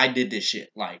 I did this shit.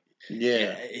 Like,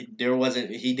 there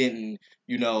wasn't, he didn't,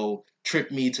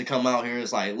 trick me to come out here.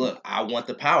 It's like, look, I want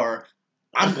the power.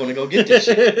 I'm going to go get this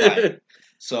shit. Like,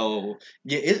 so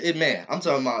yeah, man, I'm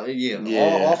talking about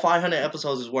all 500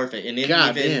 episodes is worth it, and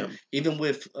then even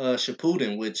with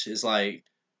Shippuden, which is like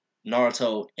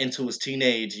Naruto into his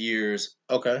teenage years,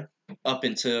 up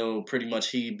until pretty much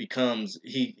he becomes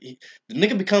the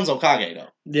nigga becomes Hokage though.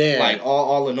 Yeah, like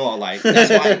all in all, like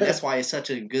that's why it's such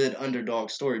a good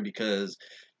underdog story, because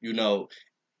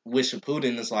with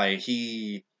Shippuden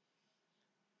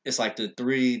it's like the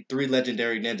three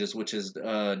legendary ninjas, which is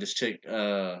this chick,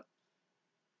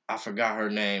 I forgot her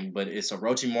name, but it's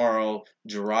Orochimaru,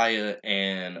 Jiraiya,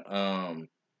 and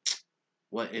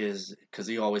because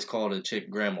he always called a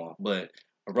chick grandma, but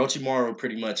Orochimaru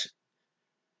pretty much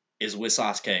is with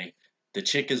Sasuke. The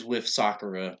chick is with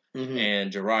Sakura,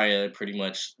 and Jiraiya pretty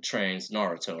much trains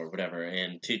Naruto or whatever,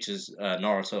 and teaches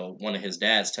Naruto one of his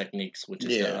dad's techniques, which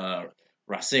is the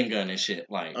Rasengan and shit.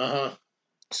 Like,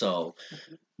 so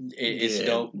it's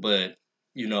dope. But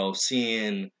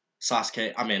seeing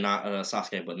Sasuke, I mean not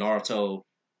Sasuke, but Naruto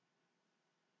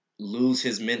lose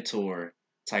his mentor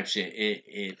type shit.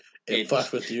 It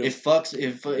fucks with you. It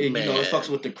fucks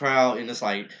with the crowd, and it's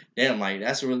like, damn, like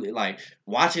that's really like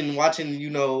watching Naruto's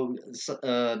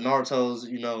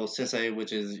sensei,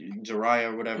 which is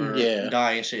Jiraiya or whatever,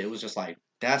 die and shit. It was just like,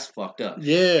 that's fucked up.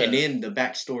 Yeah. And then the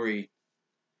backstory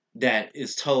that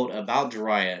is told about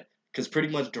Jiraiya, because pretty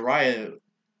much Jiraiya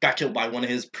got killed by one of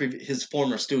his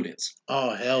former students.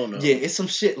 Oh, hell no. Yeah, it's some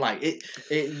shit like it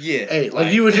yeah. Hey,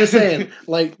 like you were just saying,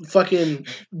 like fucking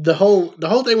the whole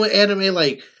thing with anime,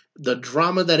 like the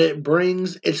drama that it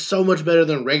brings, it's so much better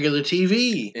than regular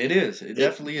TV. It is. It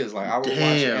definitely is. Like, I would watch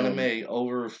anime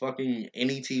over fucking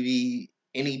any TV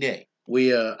any day.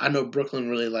 I know Brooklyn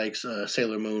really likes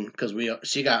Sailor Moon, because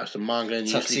she got some manga and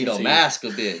Tuxedo Mask, a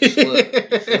bitch. Look,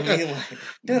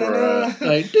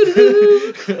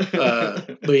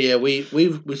 but yeah, we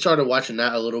started watching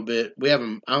that a little bit. I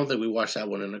don't think we watched that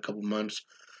one in a couple months.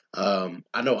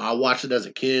 I know I watched it as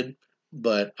a kid,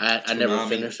 but I never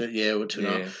finished it. Yeah, with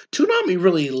Toonami. Yeah. Toonami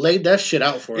really laid that shit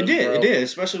out for us. It did,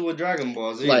 especially with Dragon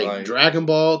Ball Z. Like Dragon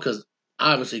Ball, because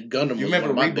obviously Gundam was one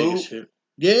of my biggest shit.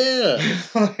 Yeah,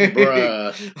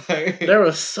 bruh. There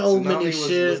were so many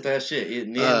shit. Was that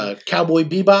shit? Cowboy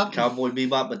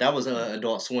Bebop. But that was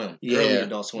Adult Swim. Yeah, early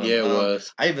Adult Swim. Yeah, it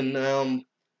was. I even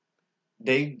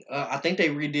I think they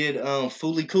redid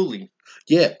Fooly Cooly.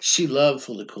 Yeah, she loved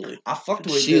Fooly Cooly. I fucked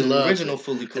with the original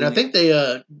Fooly Cooly. And I think they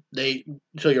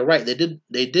so you're right, they did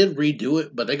redo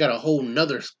it, but they got a whole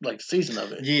nother season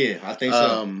of it. Yeah, I think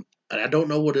so. And I don't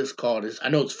know what it's called. I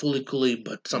know it's Fooly Cooly,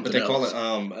 but something else. But they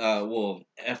call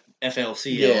it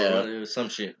FLCL or some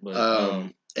shit. But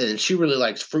and she really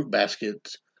likes Fruit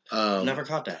Baskets. Never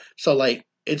caught that. So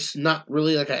it's not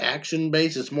really like an action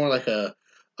base. It's more like a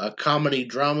comedy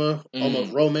drama,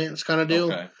 almost romance kind of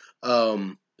deal.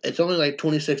 Okay. It's only like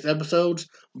 26 episodes,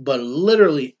 but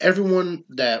literally everyone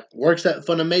that works at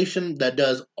Funimation that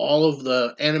does all of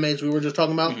the animes we were just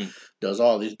talking about does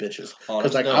all these bitches.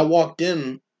 Because I walked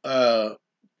in her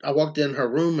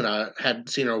room and I had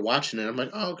seen her watching it. I'm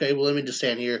like, oh, okay, well, let me just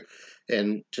stand here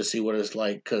and just see what it's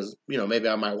like, because maybe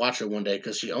I might watch it one day,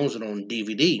 because she owns it on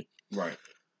DVD. Right,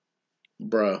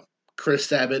 bruh. Chris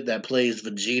Sabat that plays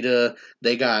Vegeta.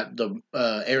 They got the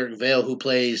Eric Vale who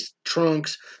plays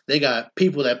Trunks. They got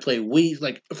people that play Whis,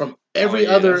 like from every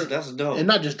other. That's dope. And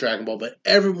not just Dragon Ball, but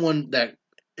everyone that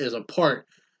is a part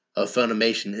of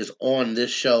Funimation is on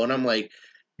this show. And I'm like,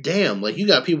 damn, like you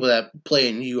got people that play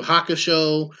in Yu Yu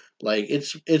Hakusho. Like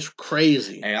it's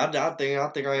crazy. Hey, I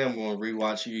think I am going to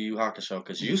rewatch Yu Yu Hakusho,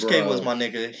 because Yusuke was my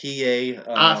nigga.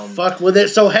 I fuck with it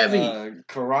so heavy.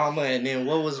 Kurama, and then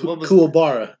what was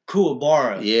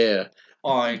Kuwabara. Yeah.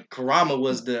 Oh, and Kurama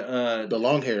was the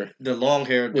long hair. The long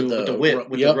hair dude with the whip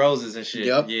with the roses and shit.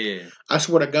 Yep. Yeah. I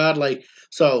swear to God,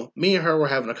 so me and her were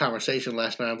having a conversation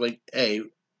last night. I'm like, hey,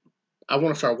 I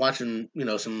want to start watching,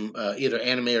 some either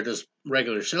anime or just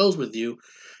regular shows with you.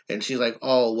 And she's like,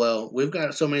 oh, well, we've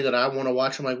got so many that I want to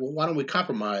watch. I'm like, well, why don't we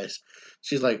compromise?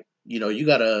 She's like, you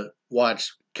got to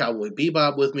watch Cowboy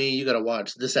Bebop with me. You got to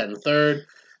watch this, that, and the third.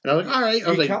 And I was like, all right. I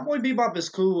was like, Cowboy Bebop is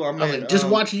cool. I mean, just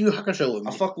watch Yu Yu Hakusho with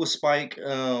me. I fuck with Spike.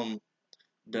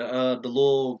 The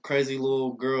little crazy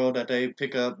little girl that they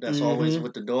pick up that's always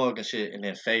with the dog and shit, and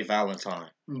then Faye Valentine.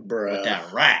 Bruh. With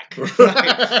that rack. With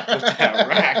that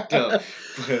rack though.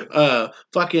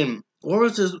 Fucking what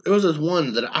was this? It was this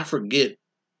one that I forget.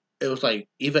 It was like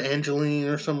Eva Angeline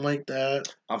or something like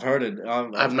that. I've heard it.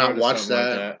 I've not watched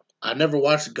that. I never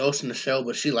watched Ghost in the Shell,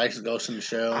 but she likes Ghost in the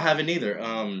Shell. I haven't either.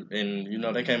 And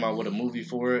they came out with a movie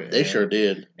for it. They sure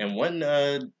did. And when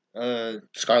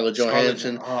Scarlett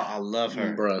Johansson. I love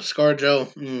her, bro.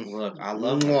 ScarJo. Look, I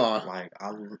love her. Like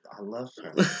I love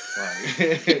her.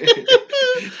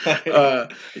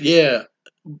 Like, yeah,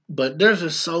 but there's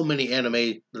just so many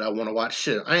anime that I want to watch.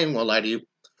 Shit, I ain't gonna lie to you.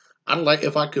 I'd like,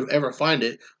 if I could ever find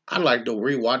it, I'd like to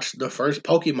rewatch the first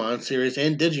Pokemon series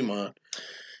and Digimon.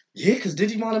 Yeah, because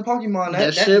Digimon and Pokemon,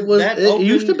 that shit was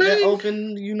used to be. That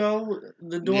opened,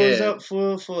 the doors up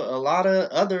for a lot of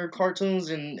other cartoons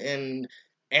and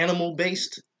animal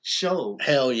based shows.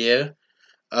 Hell yeah.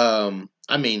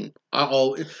 I mean,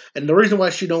 and the reason why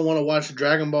she don't want to watch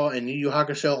Dragon Ball and Yu Yu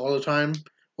Hakusho all the time,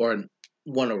 or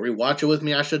want to rewatch it with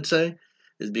me, I should say,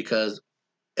 is because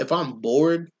if I'm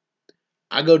bored,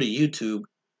 I go to YouTube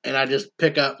and I just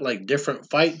pick up like different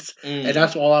fights, and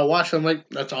that's all I watch. I'm like,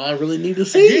 that's all I really need to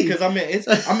see. Yeah, because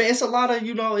it's a lot of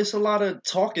it's a lot of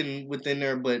talking within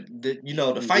there, but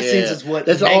the fight scenes is what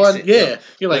that's makes all. It, yeah,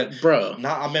 you're like, bro.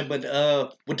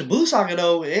 But with the Buu Saga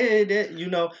though,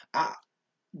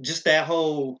 just that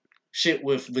whole shit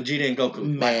with Vegeta and Goku.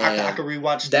 Man, like I could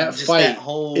rewatch that fight. That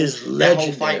whole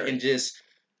fight and just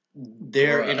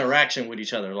their interaction with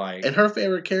each other. Like, and her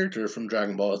favorite character from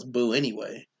Dragon Ball is Buu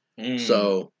anyway.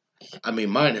 So, I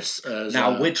mean, minus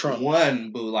now which Trunks.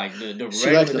 One Buu, like the she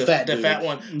regular, likes the fat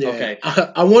one. Yeah. Okay,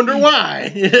 I wonder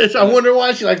why. I wonder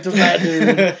why she likes the fat dude.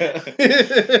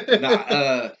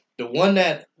 The one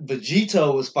that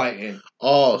Vegito was fighting.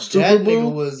 Oh, Super that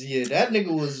Buu? That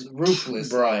nigga was ruthless,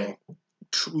 bro.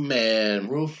 Man,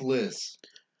 ruthless,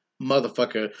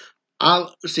 motherfucker. I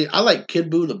like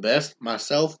Kid Buu the best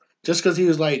myself, just because he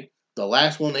was like the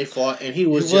last one they fought, and he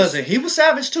was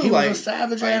savage too. He was a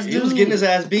savage ass dude. He was getting his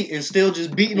ass beat and still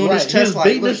just beating on his chest.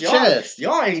 Like, look,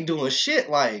 y'all ain't doing shit.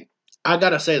 Like, I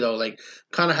gotta say though, like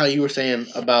kind of how you were saying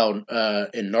about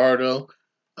in Naruto,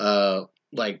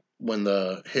 like when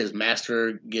his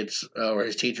master gets or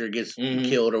his teacher gets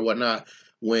killed or whatnot,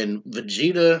 when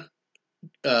Vegeta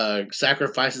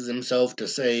sacrifices himself to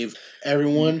save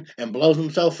everyone and blows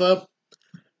himself up.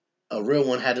 A real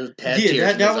one had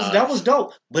tears that was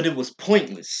dope, but it was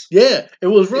pointless. Yeah, it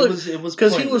was really it was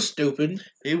because he was stupid.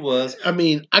 He was. I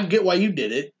mean, I get why you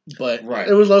did it, but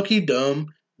it was low key dumb.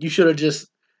 You should have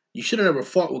never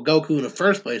fought with Goku in the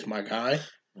first place, my guy.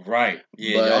 Right?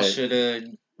 Yeah, y'all should have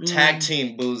tag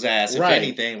team Buu's ass. If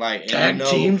anything, like tag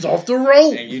teams off the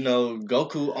rope. And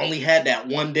Goku only had that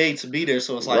one day to be there,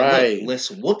 so it's like, look,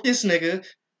 let's whoop this nigga.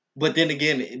 But then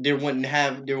again, it wouldn't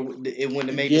have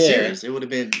made the series. It would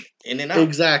have been in and out.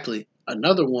 Exactly.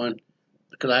 Another one,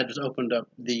 because I just opened up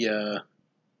the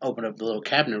little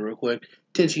cabinet real quick.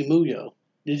 Tenchi Muyo.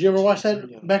 Did you ever watch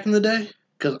that back in the day?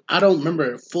 Because I don't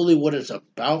remember fully what it's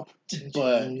about,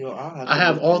 but I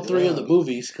have all three of the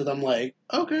movies because I'm like,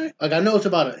 okay. Like, I know it's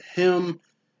about him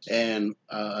and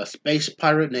a space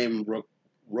pirate named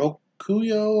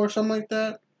Rokuyo or something like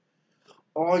that.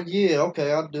 Oh, yeah, okay,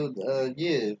 I'll do,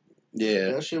 yeah.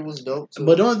 Yeah. That shit was dope, too.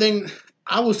 But the only thing,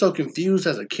 I was so confused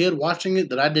as a kid watching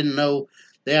it that I didn't know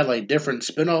they had, like, different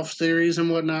spin-off series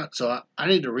and whatnot, so I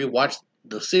need to rewatch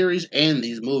the series and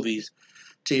these movies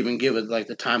to even give it, like,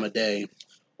 the time of day.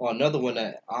 Well, another one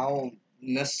that I don't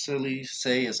necessarily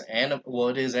say is anime, well,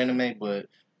 it is anime, but,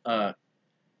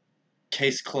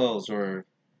 Case Closed, or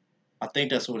I think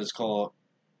that's what it's called.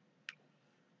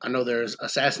 I know there's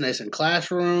Assassination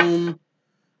Classroom.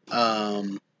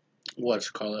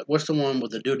 What's the one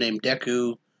with the dude named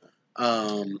Deku?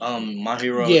 My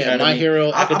Hero Academy. Yeah, My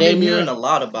Hero Academia. I've been hearing a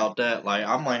lot about that. Like,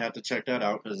 I might have to check that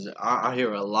out because I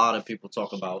hear a lot of people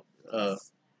talk about.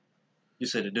 You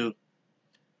said the dude.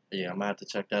 Yeah, I might have to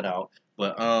check that out.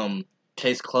 But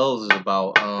Case Closed is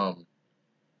about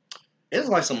it's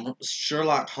like some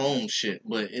Sherlock Holmes shit,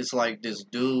 but it's like this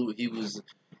dude. He was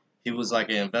like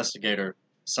an investigator.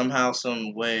 Somehow,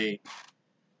 some way.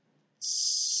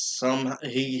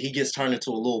 He gets turned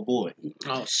into a little boy.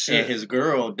 Oh shit! And his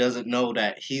girl doesn't know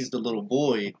that he's the little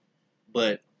boy,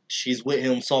 but she's with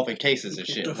him solving cases and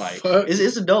shit. Like,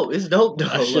 it's dope. It's dope though.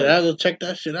 I should have to check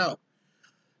that shit out.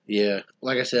 Yeah,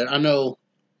 like I said, I know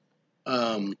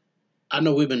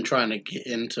we've been trying to get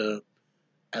into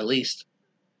at least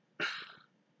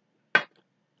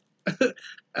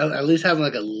at least having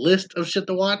like a list of shit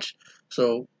to watch.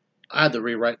 So I had to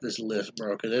rewrite this list,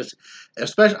 bro, because it's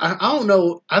especially I don't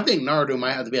know. I think Naruto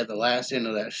might have to be at the last end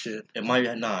of that shit. It might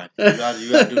not. You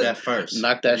gotta do that first.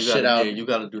 Knock that shit out. Yeah, you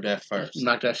gotta do that first.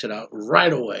 Knock that shit out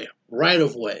right away. Right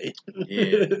away.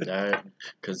 Yeah,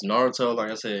 because Naruto, like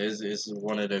I said, is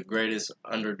one of the greatest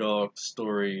underdog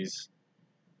stories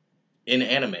in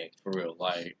anime for real.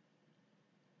 Like,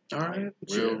 all right,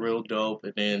 real dope.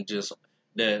 And then just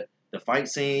the fight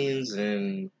scenes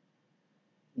and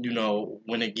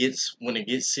when it gets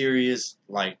serious,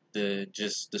 like the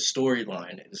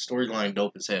storyline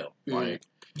dope as hell. Like,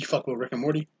 you fuck with Rick and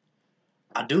Morty?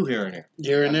 I do here and there.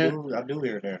 Here and there? I do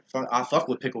here and there. I fuck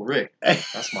with Pickle Rick.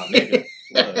 That's my nigga.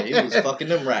 Look, he was fucking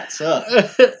them rats up.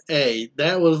 Hey,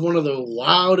 that was one of the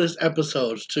wildest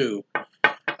episodes too.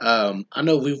 I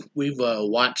know we've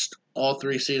watched all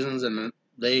 3 seasons, and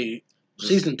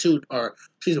season 2 or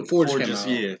season 4 just came out.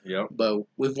 Yeah, yep. But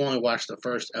we've only watched the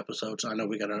first episode, so I know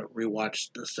we gotta rewatch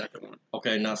the second one.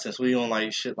 Okay, now since we don't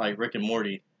like shit like Rick and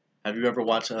Morty, have you ever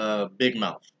watched Big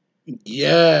Mouth?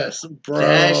 Yes, bro.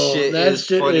 That shit is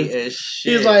funny as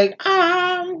shit. He's like,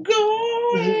 I'm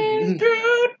going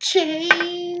through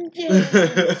changes.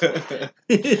 And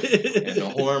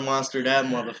the horn monster, that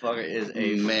motherfucker is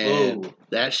a fool.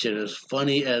 That shit is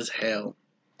funny as hell.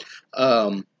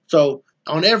 So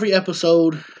on every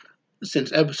episode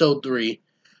since episode 3,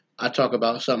 I talk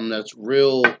about something that's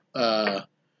real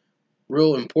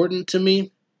important to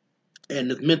me,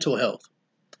 and it's mental health.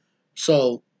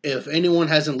 So if anyone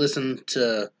hasn't listened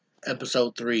to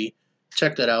episode 3,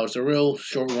 check that out. It's a real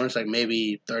short one. It's like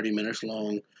maybe 30 minutes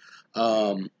long.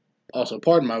 Also,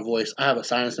 pardon my voice. I have a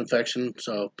sinus infection,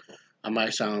 so I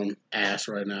might sound ass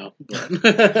right now. But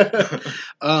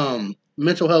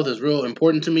mental health is real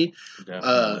important to me.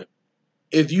 Definitely.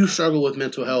 If you struggle with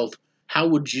mental health, how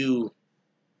would you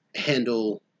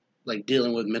handle like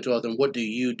dealing with mental health, and what do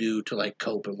you do to like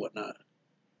cope and whatnot?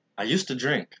 I used to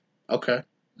drink. Okay.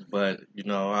 But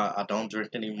I don't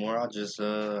drink anymore. I just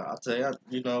I'll tell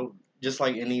you, just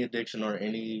like any addiction or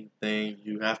anything,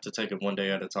 you have to take it one day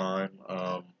at a time.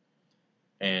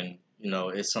 And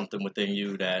it's something within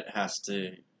you that has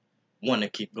to want to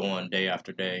keep going day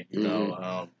after day.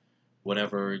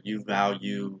 Whatever you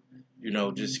value,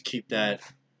 just keep that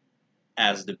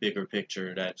as the bigger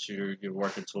picture that you're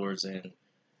working towards. And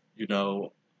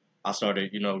I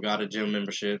started, got a gym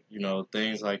membership,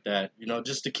 things like that,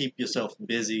 just to keep yourself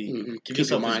busy, keep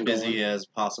yourself as busy going as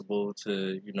possible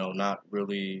to, not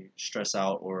really stress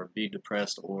out or be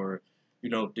depressed or,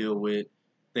 deal with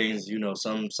things,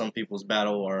 some people's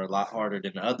battle are a lot harder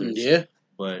than others. Yeah.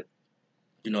 But,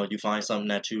 you find something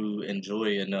that you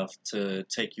enjoy enough to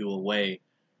take you away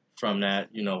from that,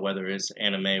 whether it's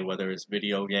anime, whether it's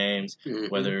video games,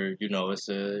 whether, it's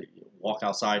a walk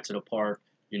outside to the park.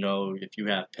 If you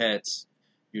have pets,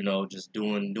 just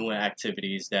doing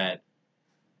activities that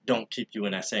don't keep you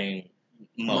in that same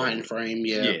mind frame.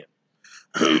 Yeah.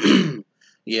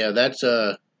 Yeah, that's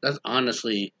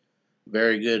honestly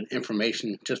very good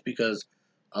information. Just because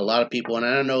a lot of people, and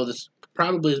I know this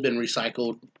probably has been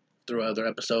recycled through other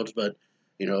episodes, but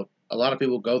a lot of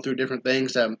people go through different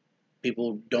things that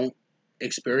people don't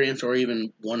experience or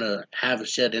even want to have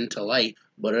shed into light.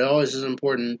 But it always is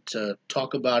important to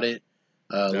talk about it.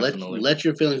 Let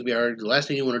your feelings be heard. The last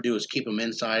thing you want to do is keep them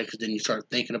inside, because then you start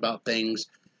thinking about things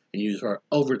and you start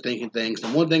overthinking things.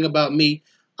 And one thing about me,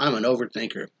 I'm an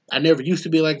overthinker. I never used to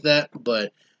be like that,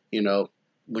 but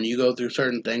when you go through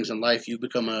certain things in life, you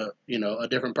become a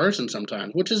different person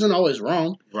sometimes, which isn't always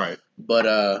wrong. Right.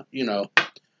 But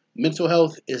mental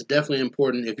health is definitely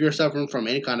important. If you're suffering from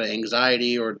any kind of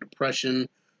anxiety or depression,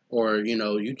 or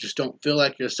you just don't feel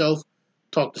like yourself,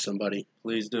 talk to somebody.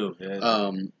 Please do.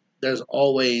 Yeah. There's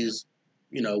always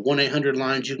 1-800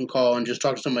 lines you can call and just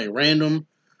talk to somebody random.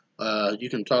 You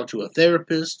can talk to a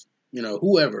therapist,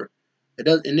 whoever. It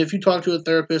does, and if you talk to a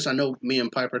therapist, I know me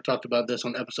and Piper talked about this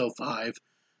on episode 5,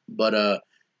 but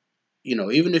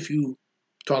even if you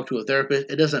talk to a therapist,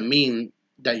 it doesn't mean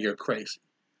that you're crazy.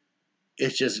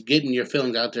 It's just getting your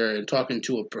feelings out there and talking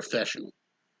to a professional.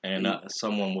 And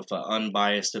someone with an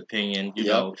unbiased opinion.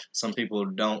 Some people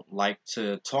don't like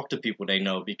to talk to people they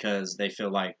know because they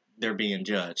feel like they're being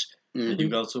judged. When you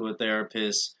go to a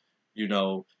therapist,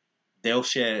 they'll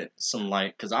shed some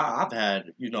light. Because I've had,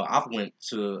 I've went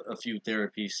to a few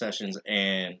therapy sessions,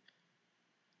 and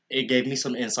it gave me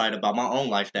some insight about my own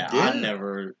life that I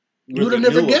never really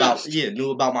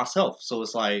knew about myself. So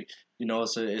it's like,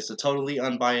 it's a totally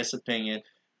unbiased opinion.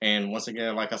 And once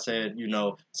again, like I said,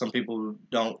 some people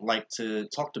don't like to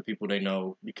talk to people they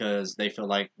know because they feel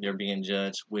like they're being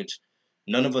judged, which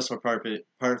none of us are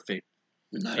perfect.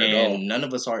 Not at all. And none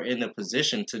of us are in a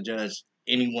position to judge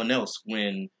anyone else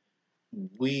when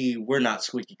we're not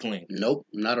squeaky clean. Nope,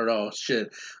 not at all.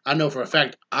 Shit, I know for a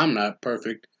fact I'm not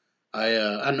perfect.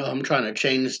 I know I'm trying to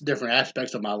change different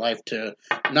aspects of my life to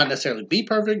not necessarily be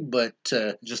perfect, but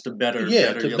to just to better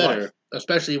your life.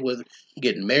 Especially with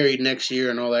getting married next year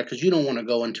and all that, because you don't want to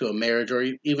go into a marriage or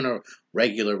even a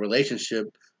regular relationship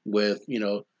with,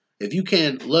 if you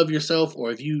can't love yourself,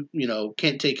 or if you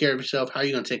can't take care of yourself, how are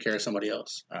you going to take care of somebody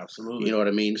else? Absolutely. You know what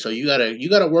I mean? So you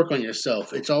gotta work on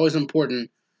yourself. It's always important,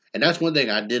 and that's one thing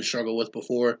I did struggle with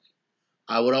before.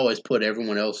 I would always put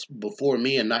everyone else before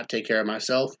me and not take care of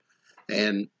myself.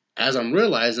 And as I'm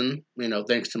realizing,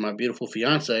 thanks to my beautiful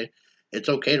fiance, it's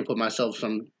okay to put myself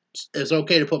first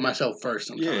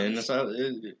sometimes. Yeah, and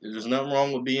there's nothing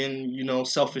wrong with being,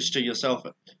 selfish to yourself.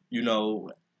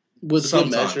 With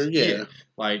sometimes. Good measure, yeah.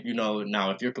 Like,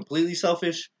 now if you're completely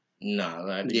selfish,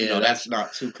 that's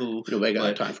not too cool. Nobody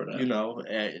got time for that.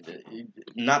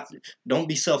 Don't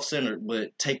be self-centered,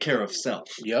 but take care of self.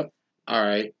 Yep. All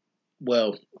right.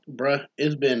 Well, bruh,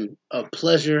 it's been a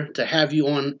pleasure to have you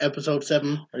on episode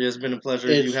 7. It's been a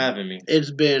pleasure you having me.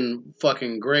 It's been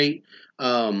fucking great.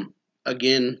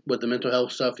 Again, with the mental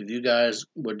health stuff, if you guys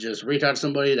would just reach out to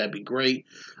somebody, that'd be great.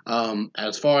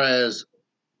 As far as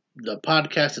the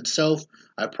podcast itself,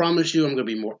 I promise you I'm going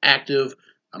to be more active.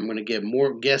 I'm going to get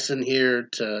more guests in here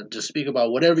to speak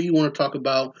about whatever you want to talk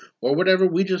about, or whatever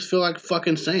we just feel like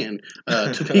fucking saying,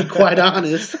 to be quite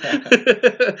honest.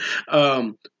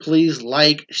 Please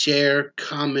like, share,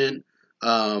 comment,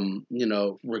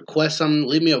 request something.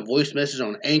 Leave me a voice message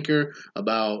on Anchor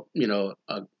about,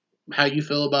 how you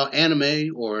feel about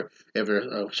anime, or if there's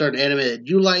a certain anime that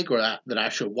you like or that I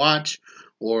should watch,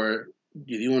 or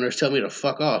if you want to tell me to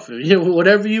fuck off,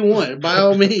 whatever you want, by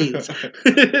all means.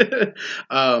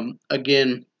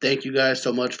 Again, thank you guys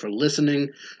so much for listening,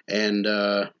 and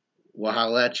we'll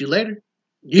holler at you later.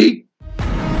 Yeet!